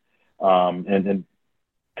yet. I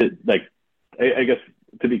guess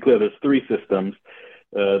to be clear, there's three systems.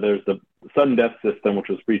 There's the sudden death system, which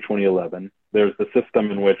was pre-2011. There's the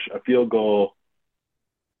system in which a field goal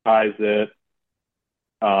ties it,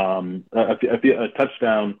 a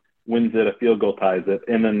touchdown wins it, a field goal ties it,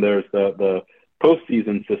 and then there's the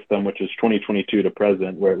postseason system, which is 2022 to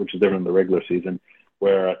present, which is different than the regular season,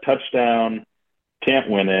 where a touchdown can't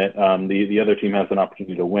win it. The other team has an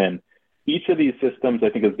opportunity to win. Each of these systems, I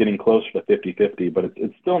think, is getting closer to 50-50, but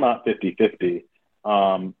it's still not 50-50.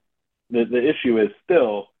 The issue is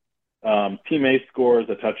still Team A scores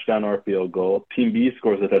a touchdown or a field goal. Team B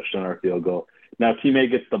scores a touchdown or a field goal. Now Team A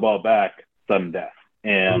gets the ball back, sudden death.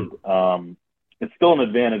 And it's still an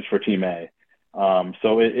advantage for Team A.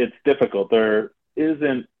 So it's difficult. There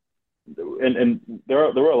isn't, and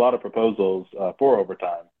there were a lot of proposals for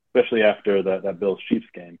overtime, especially after that Bills-Chiefs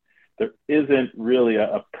game. There isn't really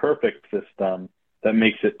a perfect system that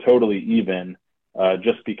makes it totally even,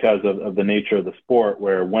 just because of the nature of the sport,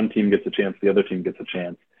 where one team gets a chance, the other team gets a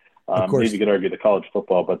chance. Maybe you could argue the college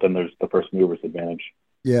football, but then there's the first mover's advantage.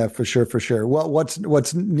 Yeah, for sure. Well,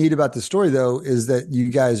 what's neat about the story, though, is that you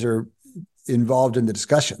guys are involved in the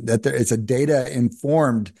discussion, that it's a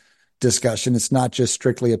data-informed discussion. It's not just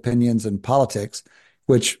strictly opinions and politics,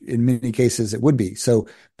 which in many cases it would be. So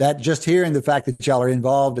that just hearing the fact that y'all are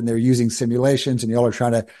involved and they're using simulations and y'all are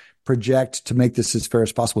trying to project to make this as fair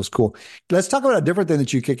as possible is cool. Let's talk about a different thing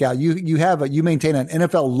that you kick out. You maintain an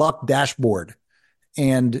NFL luck dashboard.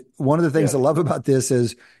 And one of the things I love about this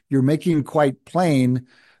is you're making quite plain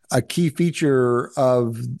a key feature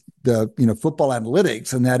of the football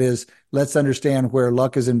analytics, and that is, let's understand where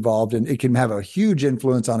luck is involved, and it can have a huge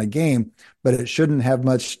influence on a game, but it shouldn't have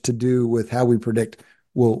much to do with how we predict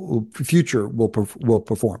future will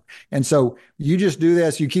perform. And so you just do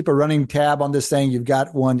this. You keep a running tab on this thing. You've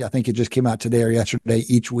got one, I think it just came out today or yesterday,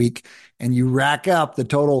 each week, and you rack up the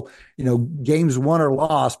total, games won or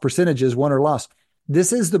lost, percentages won or lost.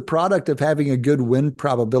 This is the product of having a good win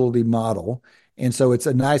probability model. And so it's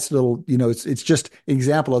a nice little, it's just an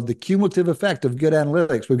example of the cumulative effect of good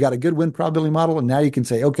analytics. We've got a good win probability model, and now you can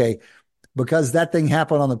say, okay, because that thing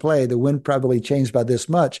happened on the play, the win probability changed by this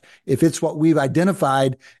much. If it's what we've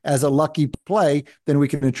identified as a lucky play, then we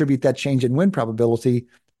can attribute that change in win probability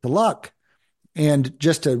to luck. And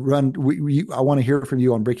just to run, I want to hear from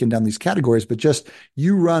you on breaking down these categories, but just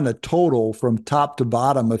you run a total from top to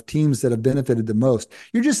bottom of teams that have benefited the most.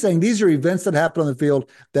 You're just saying these are events that happen on the field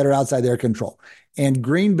that are outside their control. And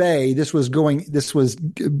Green Bay, did this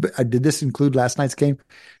include last night's game?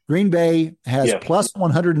 Green Bay has plus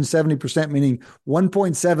 170%, meaning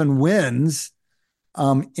 1.7 wins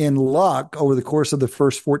in luck over the course of the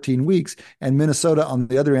first 14 weeks. And Minnesota, on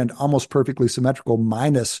the other end, almost perfectly symmetrical,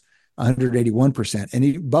 minus 181%.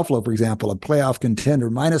 And Buffalo, for example, a playoff contender,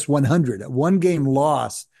 minus 100, a one-game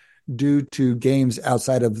loss due to events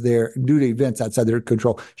outside their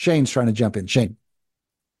control. Shane's trying to jump in. Shane.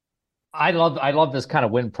 I love this kind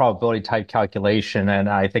of win probability type calculation, and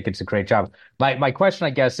I think it's a great job. My question, I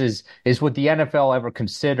guess, is would the NFL ever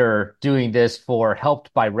consider doing this for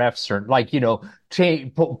helped by refs, or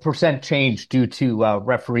percent change due to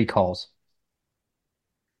referee calls?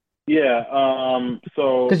 Yeah.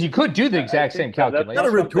 So because you could do the exact same calculation. Is that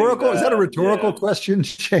a rhetorical question,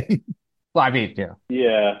 Shane? Well, I mean, yeah.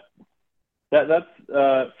 Yeah. That's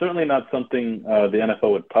certainly not something the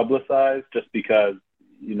NFL would publicize, just because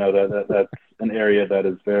that's an area that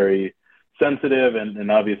is very sensitive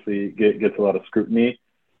and obviously gets a lot of scrutiny.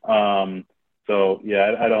 So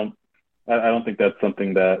yeah, I don't think that's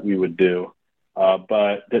something that we would do.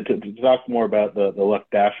 But to talk more about the luck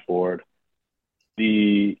dashboard,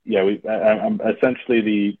 it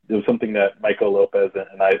was something that Michael Lopez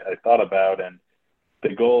and I thought about, and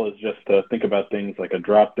the goal is just to think about things like a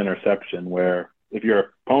dropped interception, where if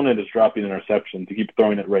your opponent is dropping interceptions, you keep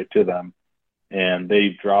throwing it right to them, and they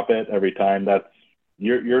drop it every time.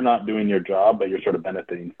 You're not doing your job, but you're sort of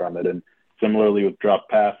benefiting from it. And similarly with drop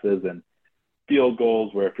passes and field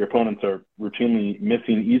goals, where if your opponents are routinely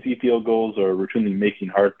missing easy field goals or routinely making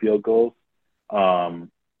hard field goals,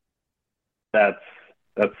 that's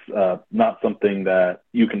not something that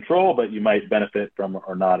you control, but you might benefit from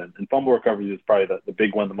or not. And fumble recovery is probably the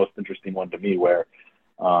big one, the most interesting one to me, where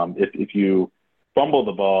if you fumble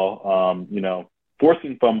the ball,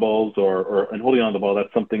 forcing fumbles and holding on to the ball,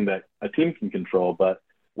 that's something that a team can control. But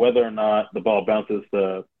whether or not the ball bounces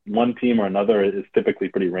to one team or another is typically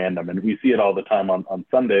pretty random. And we see it all the time on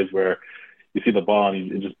Sundays, where you see the ball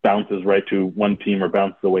and it just bounces right to one team or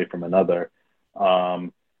bounces away from another.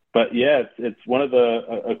 But yeah, it's one of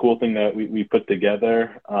a cool thing that we put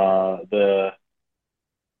together. The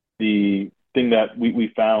thing that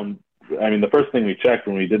we found, the first thing we checked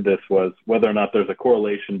when we did this was whether or not there's a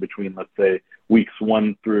correlation between, let's say, weeks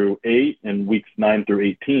 1 through 8 and weeks 9 through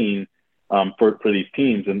 18 for these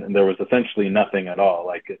teams, and there was essentially nothing at all.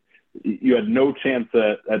 Like, you had no chance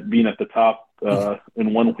at being at the top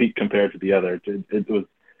in 1 week compared to the other. It was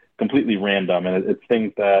completely random, and it's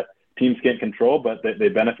things that teams can't control, but they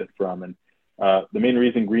benefit from. And the main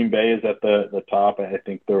reason Green Bay is at the top, I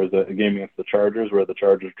think there was a game against the Chargers where the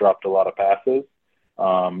Chargers dropped a lot of passes.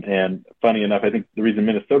 And funny enough, I think the reason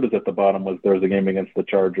Minnesota's at the bottom was there was a game against the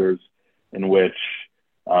Chargers in which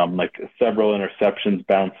several interceptions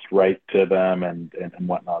bounced right to them and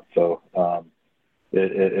whatnot. So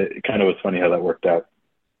it kind of was funny how that worked out.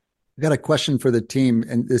 I got a question for the team,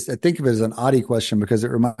 and I think of it as an oddie question because it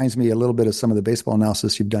reminds me a little bit of some of the baseball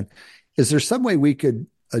analysis you've done. Is there some way we could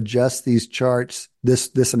adjust these charts,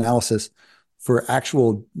 this analysis, for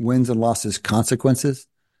actual wins and losses consequences?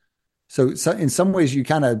 So in some ways, you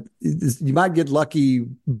might get lucky,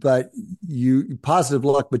 but positive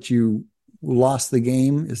luck, but you lost the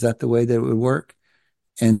game. Is that the way that it would work?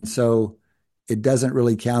 And so it doesn't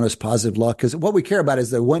really count as positive luck, because what we care about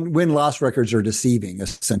is that win-loss records are deceiving,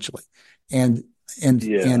 essentially. And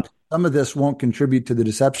some of this won't contribute to the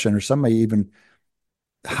deception, or some may even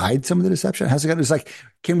hide some of the deception. It's like,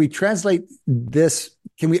 can we translate this?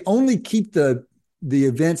 Can we only keep the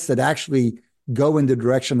events that actually go in the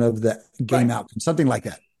direction of the game outcome, something like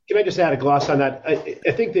that? Can I just add a gloss on that?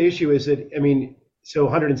 I think the issue is that, so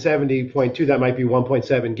 170.2, that might be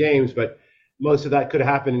 1.7 games, but most of that could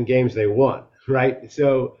happen in games they won, right?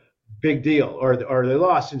 So big deal, or they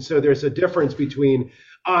lost. And so there's a difference between,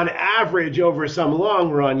 on average, over some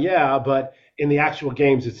long run, yeah, but in the actual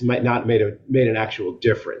games, it's might not made an actual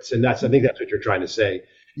difference. And I think that's what you're trying to say.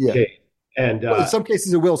 Yeah. Okay. And in some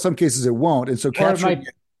cases it will, some cases it won't. And so capturing.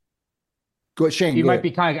 Go ahead, Shane. You might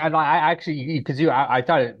be kind of, I actually, because I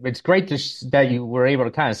thought it's great that you were able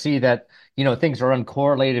to kind of see that, things are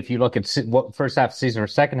uncorrelated if you look at what first half of the season or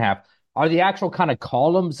second half. Are the actual kind of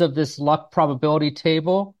columns of this luck probability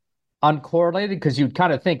table uncorrelated? Because you'd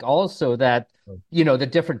kind of think also that, the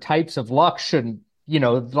different types of luck shouldn't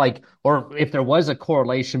like, or if there was a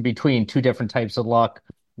correlation between two different types of luck,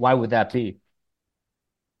 why would that be?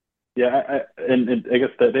 Yeah, and I guess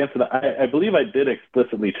to answer that, I believe I did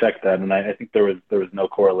explicitly check that, and I think there was no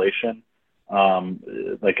correlation.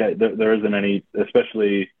 There isn't any,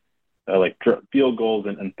 especially like field goals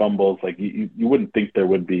and fumbles. Like you wouldn't think there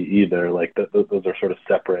would be either. Like those are sort of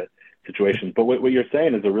separate situations. But what you're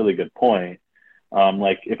saying is a really good point.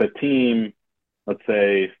 Like if a team, let's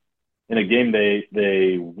say in a game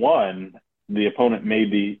they won, the opponent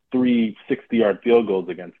made the 3 60-yard field goals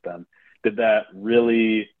against them. Did that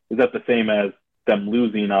really, is that the same as them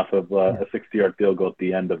losing off of a 60-yard field goal at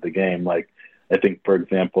the end of the game? Like I think, for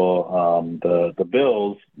example, the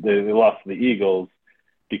Bills, they lost to the Eagles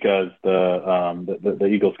because the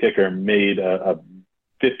Eagles kicker made a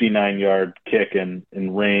 59-yard kick in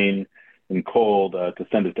rain and cold to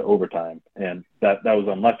send it to overtime, and that was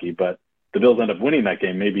unlucky. But the Bills end up winning that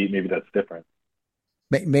game. Maybe that's different.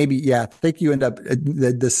 Maybe, yeah. I think you end up,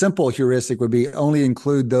 the simple heuristic would be only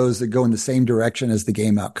include those that go in the same direction as the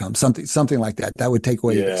game outcome. Something like that. That would take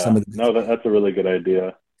away some of the. No, that's a really good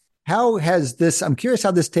idea. How has this, I'm curious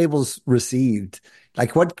how this table's received.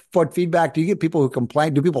 Like what feedback do you get? People who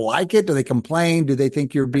complain? Do people like it? Do they complain? Do they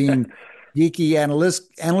think you're being geeky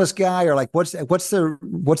analyst guy? Or like, what's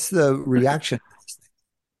the reaction?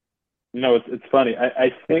 No, it's funny.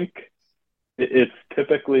 I think it's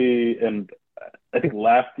typically, and I think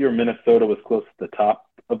last year Minnesota was close to the top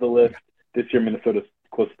of the list. This year Minnesota's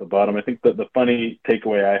close to the bottom. I think that the funny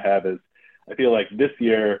takeaway I have is I feel like this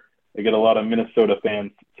year I get a lot of Minnesota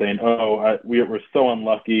fans saying, "Oh, we're so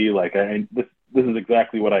unlucky. Like this is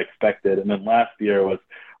exactly what I expected." And then last year was,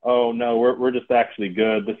 "Oh no, we're just actually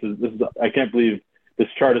good. This is I can't believe this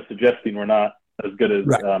chart is suggesting we're not as good as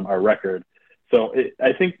our record." So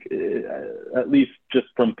I think at least just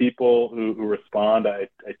from people who respond, I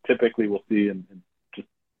typically will see, and just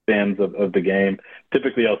fans of the game,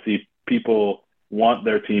 typically I'll see people want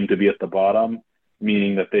their team to be at the bottom,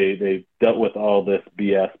 meaning that they dealt with all this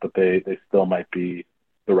BS, but they still might be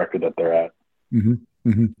the record that they're at. Mm-hmm.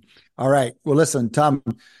 Mm-hmm. All right. Well, listen, Tom,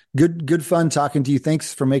 good fun talking to you.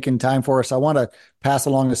 Thanks for making time for us. I want to pass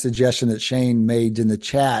along a suggestion that Shane made in the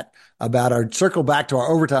chat about circle back to our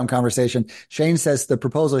overtime conversation. Shane says the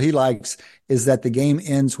proposal he likes is that the game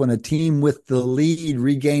ends when a team with the lead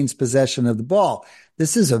regains possession of the ball.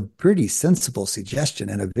 This is a pretty sensible suggestion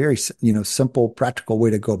and a very, simple, practical way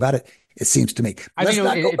to go about it. It seems to me. Let's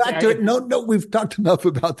not go back to it. No, we've talked enough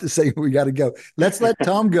about this thing. We got to go. Let's let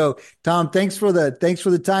Tom go. Tom, thanks for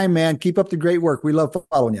the time, man. Keep up the great work. We love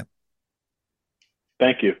following you.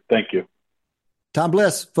 Thank you. Tom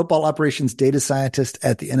Bliss, football operations data scientist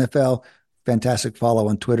at the NFL. Fantastic follow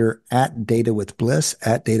on Twitter @DataWithBliss,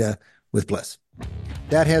 @DataWithBliss.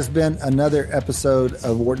 That has been another episode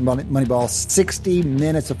of Wharton Moneyball. 60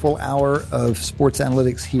 minutes, a full hour of sports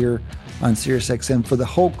analytics here on SiriusXM. For the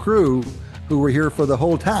whole crew who were here for the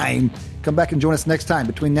whole time, come back and join us next time.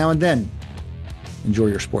 Between now and then, enjoy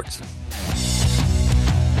your sports.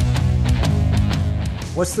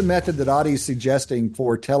 What's the method that Audie's suggesting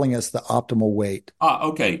for telling us the optimal weight?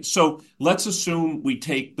 Okay. So let's assume we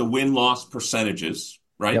take the win-loss percentages,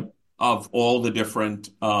 right, Yep. of all the different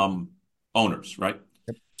owners, right?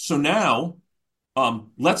 Yep. So now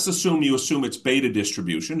let's assume it's beta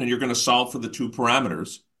distribution, and you're going to solve for the two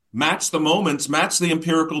parameters. Match the moments, match the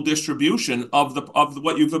empirical distribution of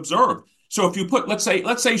what you've observed. So if you put, let's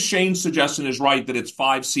say Shane's suggestion is right, that it's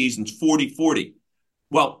 5 seasons, 40-40.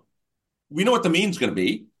 Well, we know what the mean's going to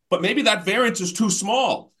be, but maybe that variance is too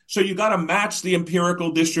small. So you got to match the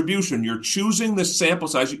empirical distribution. You're choosing the sample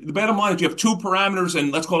size. The bottom line is you have two parameters,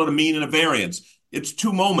 and let's call it a mean and a variance. It's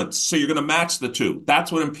 2 moments, so you're going to match the two.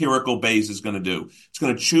 That's what empirical Bayes is going to do. It's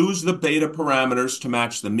going to choose the beta parameters to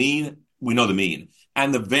match the mean. We know the mean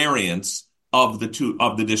and the variance of the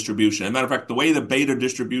distribution. As a matter of fact, the way the beta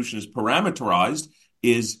distribution is parameterized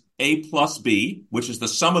is A plus B, which is the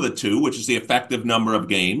sum of the two, which is the effective number of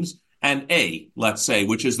games, and A, let's say,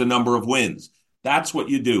 which is the number of wins. That's what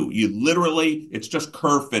you do. It's just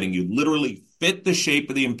curve fitting. You literally fit the shape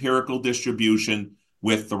of the empirical distribution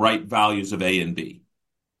with the right values of A and B.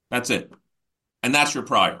 That's it. And that's your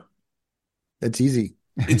prior. That's easy.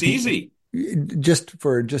 It's easy. Just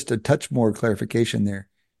a touch more clarification there.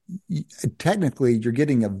 Technically, you're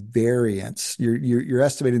getting a variance. You're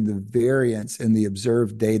estimating the variance in the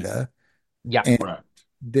observed data. Yeah, correct.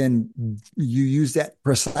 Then you use that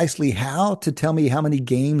precisely how to tell me how many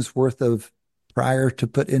games worth of prior to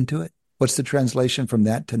put into it? What's the translation from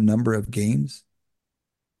that to number of games?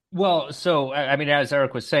 Well, so, I mean, as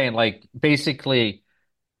Eric was saying, like, basically,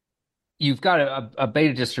 you've got a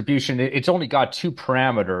beta distribution. It's only got two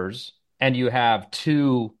parameters, and you have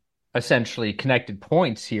two essentially connected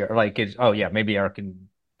points here. Like, maybe Eric can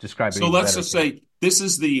describe it So even let's better. just say this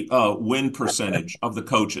is the win percentage of the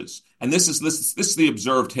coaches, and this is the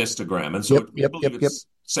observed histogram, and so we believe it's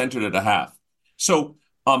centered at a half. So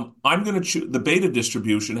I'm going to choose the beta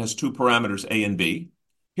distribution has two parameters, A and B.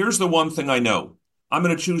 Here's the one thing I know. I'm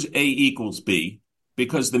going to choose A equals B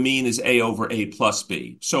because the mean is A over A plus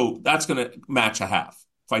B. So that's going to match a half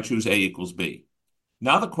if I choose A equals B.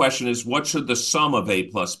 Now the question is, what should the sum of A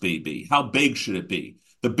plus B be? How big should it be?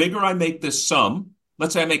 The bigger I make this sum,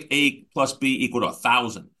 let's say I make A plus B equal to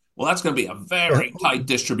 1,000. Well, that's going to be a very tight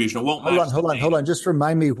distribution. It won't match. Hold on. Just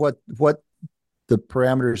remind me what the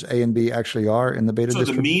parameters A and B actually are in the beta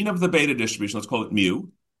distribution. So the mean of the beta distribution, let's call it mu,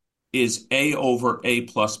 is A over A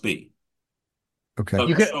plus B. Okay.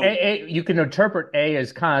 You can interpret A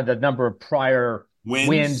as kind of the number of prior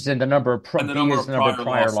wins and the number of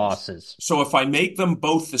prior losses. So if I make them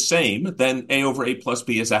both the same, then A over A plus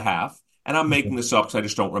B is a half. And I'm making this up because I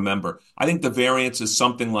just don't remember. I think the variance is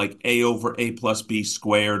something like A over A plus B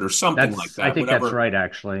squared or something like that. I think that's right,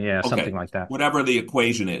 actually. Yeah, something like that. Whatever the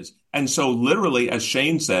equation is. And so literally, as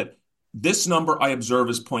Shane said, this number I observe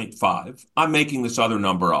is 0.5. I'm making this other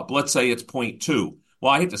number up. Let's say it's 0.2.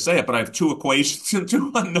 Well, I hate to say it, but I have two equations and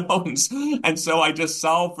two unknowns. And so I just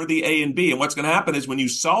solve for the A and B. And what's going to happen is when you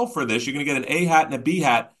solve for this, you're going to get an A hat and a B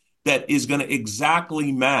hat that is going to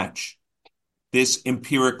exactly match this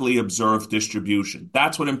empirically observed distribution.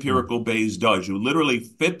 That's what empirical Bayes does. You literally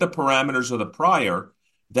fit the parameters of the prior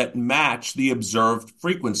that match the observed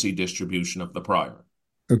frequency distribution of the prior.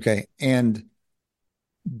 Okay. And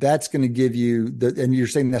that's going to give you and you're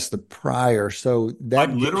saying that's the prior. So that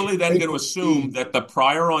I'm literally then going to assume that the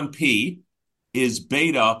prior on P is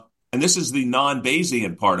beta, and this is the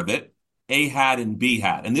non-Bayesian part of it, A hat and B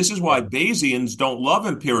hat. And this is why Bayesians don't love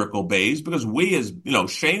empirical Bayes, because we, as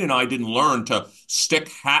Shane and I didn't learn to stick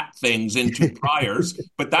hat things into priors,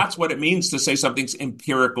 but that's what it means to say something's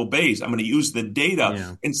empirical Bayes. I'm going to use the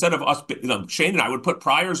data instead of us, Shane and I would put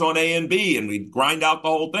priors on A and B and we'd grind out the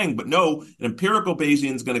whole thing. But no, an empirical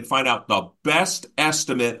Bayesian is going to find out the best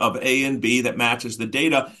estimate of A and B that matches the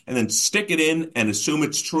data and then stick it in and assume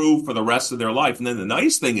it's true for the rest of their life. And then the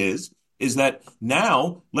nice thing is that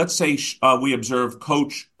now, let's say we observe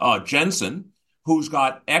Coach Jensen, who's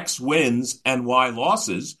got X wins and Y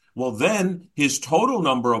losses. Well, then his total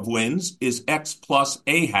number of wins is X plus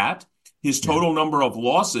A hat. His total number of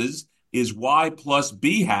losses is Y plus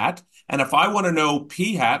B hat. And if I want to know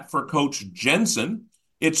P hat for Coach Jensen,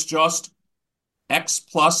 it's just X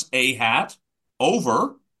plus A hat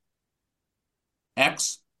over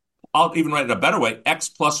X. I'll even write it a better way, X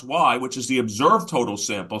plus Y, which is the observed total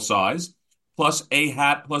sample size, plus A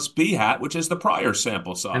hat plus B hat, which is the prior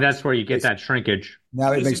sample size. And that's where you get that shrinkage.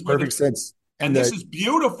 Now it makes perfect sense. And this is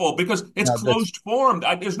beautiful because it's closed form.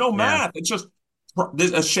 There's no math. It's just,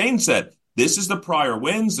 as Shane said, this is the prior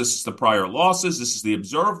wins, this is the prior losses, this is the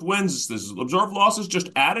observed wins, this is observed losses,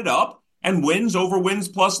 just add it up, and wins over wins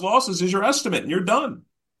plus losses is your estimate, and you're done.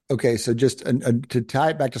 Okay, so just to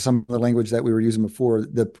tie it back to some of the language that we were using before,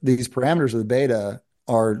 these parameters of the beta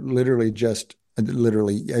are literally,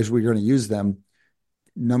 as we're going to use them,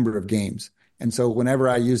 number of games. And so whenever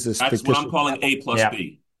I use this, that's what I'm calling A plus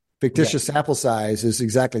B. Fictitious sample size is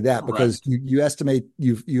exactly that. Correct. Because you estimate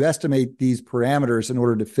these parameters in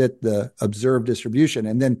order to fit the observed distribution,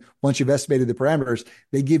 and then once you've estimated the parameters,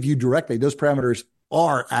 they give you directly those parameters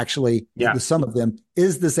are actually the sum of them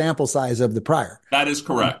is the sample size of the prior. That is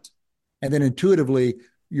correct. And then intuitively,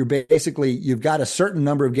 you've got a certain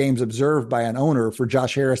number of games observed by an owner. For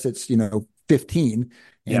Josh Harris, it's 15,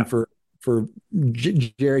 and for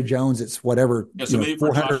Jerry Jones, it's whatever. Yeah, so maybe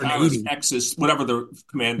for Josh Harris, X is whatever the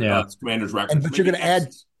commander's record. But you're going to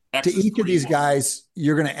add to each of these guys.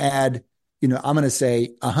 You're going to add, I'm going to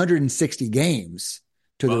say 160 games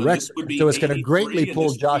to the record. So it's going to greatly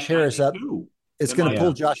pull Josh Harris up. It's going to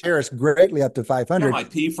pull Josh Harris greatly up to 500. Yeah, my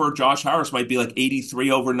P for Josh Harris might be like 83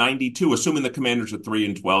 over 92, assuming the Commanders are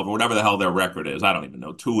 3-12 or whatever the hell their record is. I don't even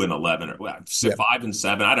know, 2-11 or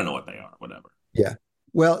 5-7. I don't know what they are. Whatever. Yeah.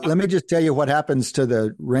 Well, let me just tell you what happens to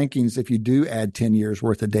the rankings if you do add 10 years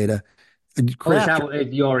worth of data.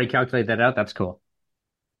 You already calculated that out. That's cool.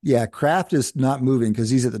 Yeah, Kraft is not moving because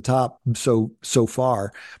he's at the top so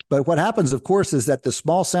far. But what happens, of course, is that the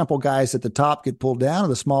small sample guys at the top get pulled down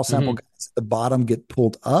and the small sample guys at the bottom get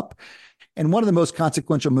pulled up. And one of the most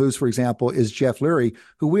consequential moves, for example, is Jeff Lurie,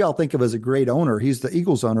 who we all think of as a great owner. He's the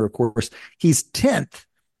Eagles owner, of course. He's 10th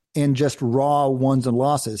in just raw wins and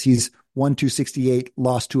losses. He's won 268,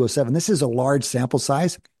 lost 207. This is a large sample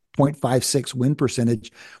size, 0.56 win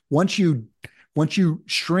percentage. Once you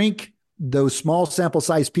shrink those small sample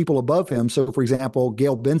size people above him. So, for example,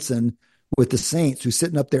 Gail Benson with the Saints, who's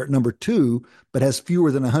sitting up there at number 2, but has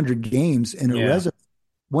fewer than 100 games in her resume.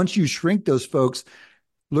 Once you shrink those folks,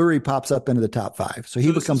 Lurie pops up into the top 5. So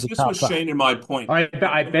he becomes a top 5. This was Shane in my point.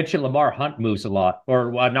 I bet you Lamar Hunt moves a lot, or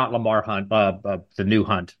not Lamar Hunt, the new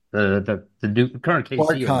Hunt, the new current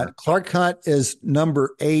KC. Clark Hunt is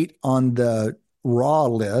number 8 on the raw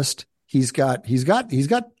list. He's got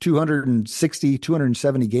 260,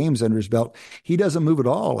 270 games under his belt. He doesn't move at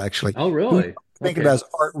all, actually. Oh, really? Think about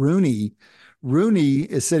Art Rooney. Rooney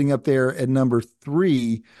is sitting up there at number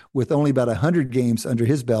 3 with only about 100 games under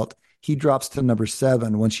his belt. He drops to number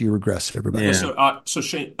 7 once you regress everybody. Yeah. So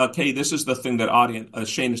Shane, Kay, this is the thing that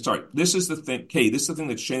Shane, sorry, this is the thing, Kay, this is the thing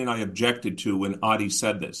that Shane and I objected to when Adi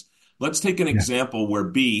said this. Let's take an example where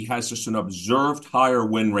B has just an observed higher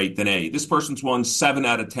win rate than A. This person's won 7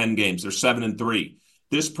 out of 10 games. They're 7-3.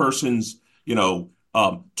 This person's,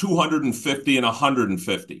 250 and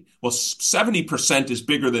 150. Well, 70% is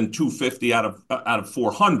bigger than 250 out of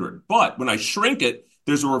 400. But when I shrink it,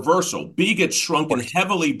 there's a reversal. B gets shrunken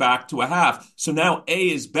heavily back to a half. So now A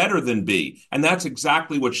is better than B. And that's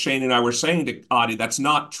exactly what Shane and I were saying to Adi. That's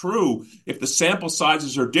not true. If the sample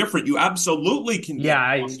sizes are different, you absolutely can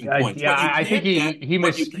get points. I think he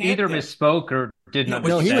either misspoke or didn't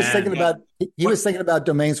understand. No, he was thinking about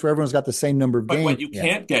domains where everyone's got the same number of games. What you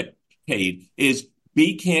can't get paid is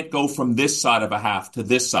B can't go from this side of a half to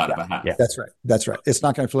this side of a half. Yeah. That's right. It's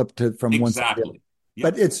not going to flip from one side to the other. Yeah.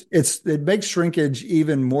 But it makes shrinkage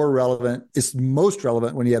even more relevant. It's most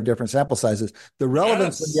relevant when you have different sample sizes. The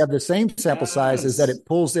relevance when you have the same sample size is that it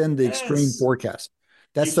pulls in the extreme forecast.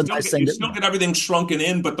 That's the nice thing. You still get everything shrunken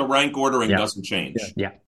in, but the rank ordering doesn't change. Yeah.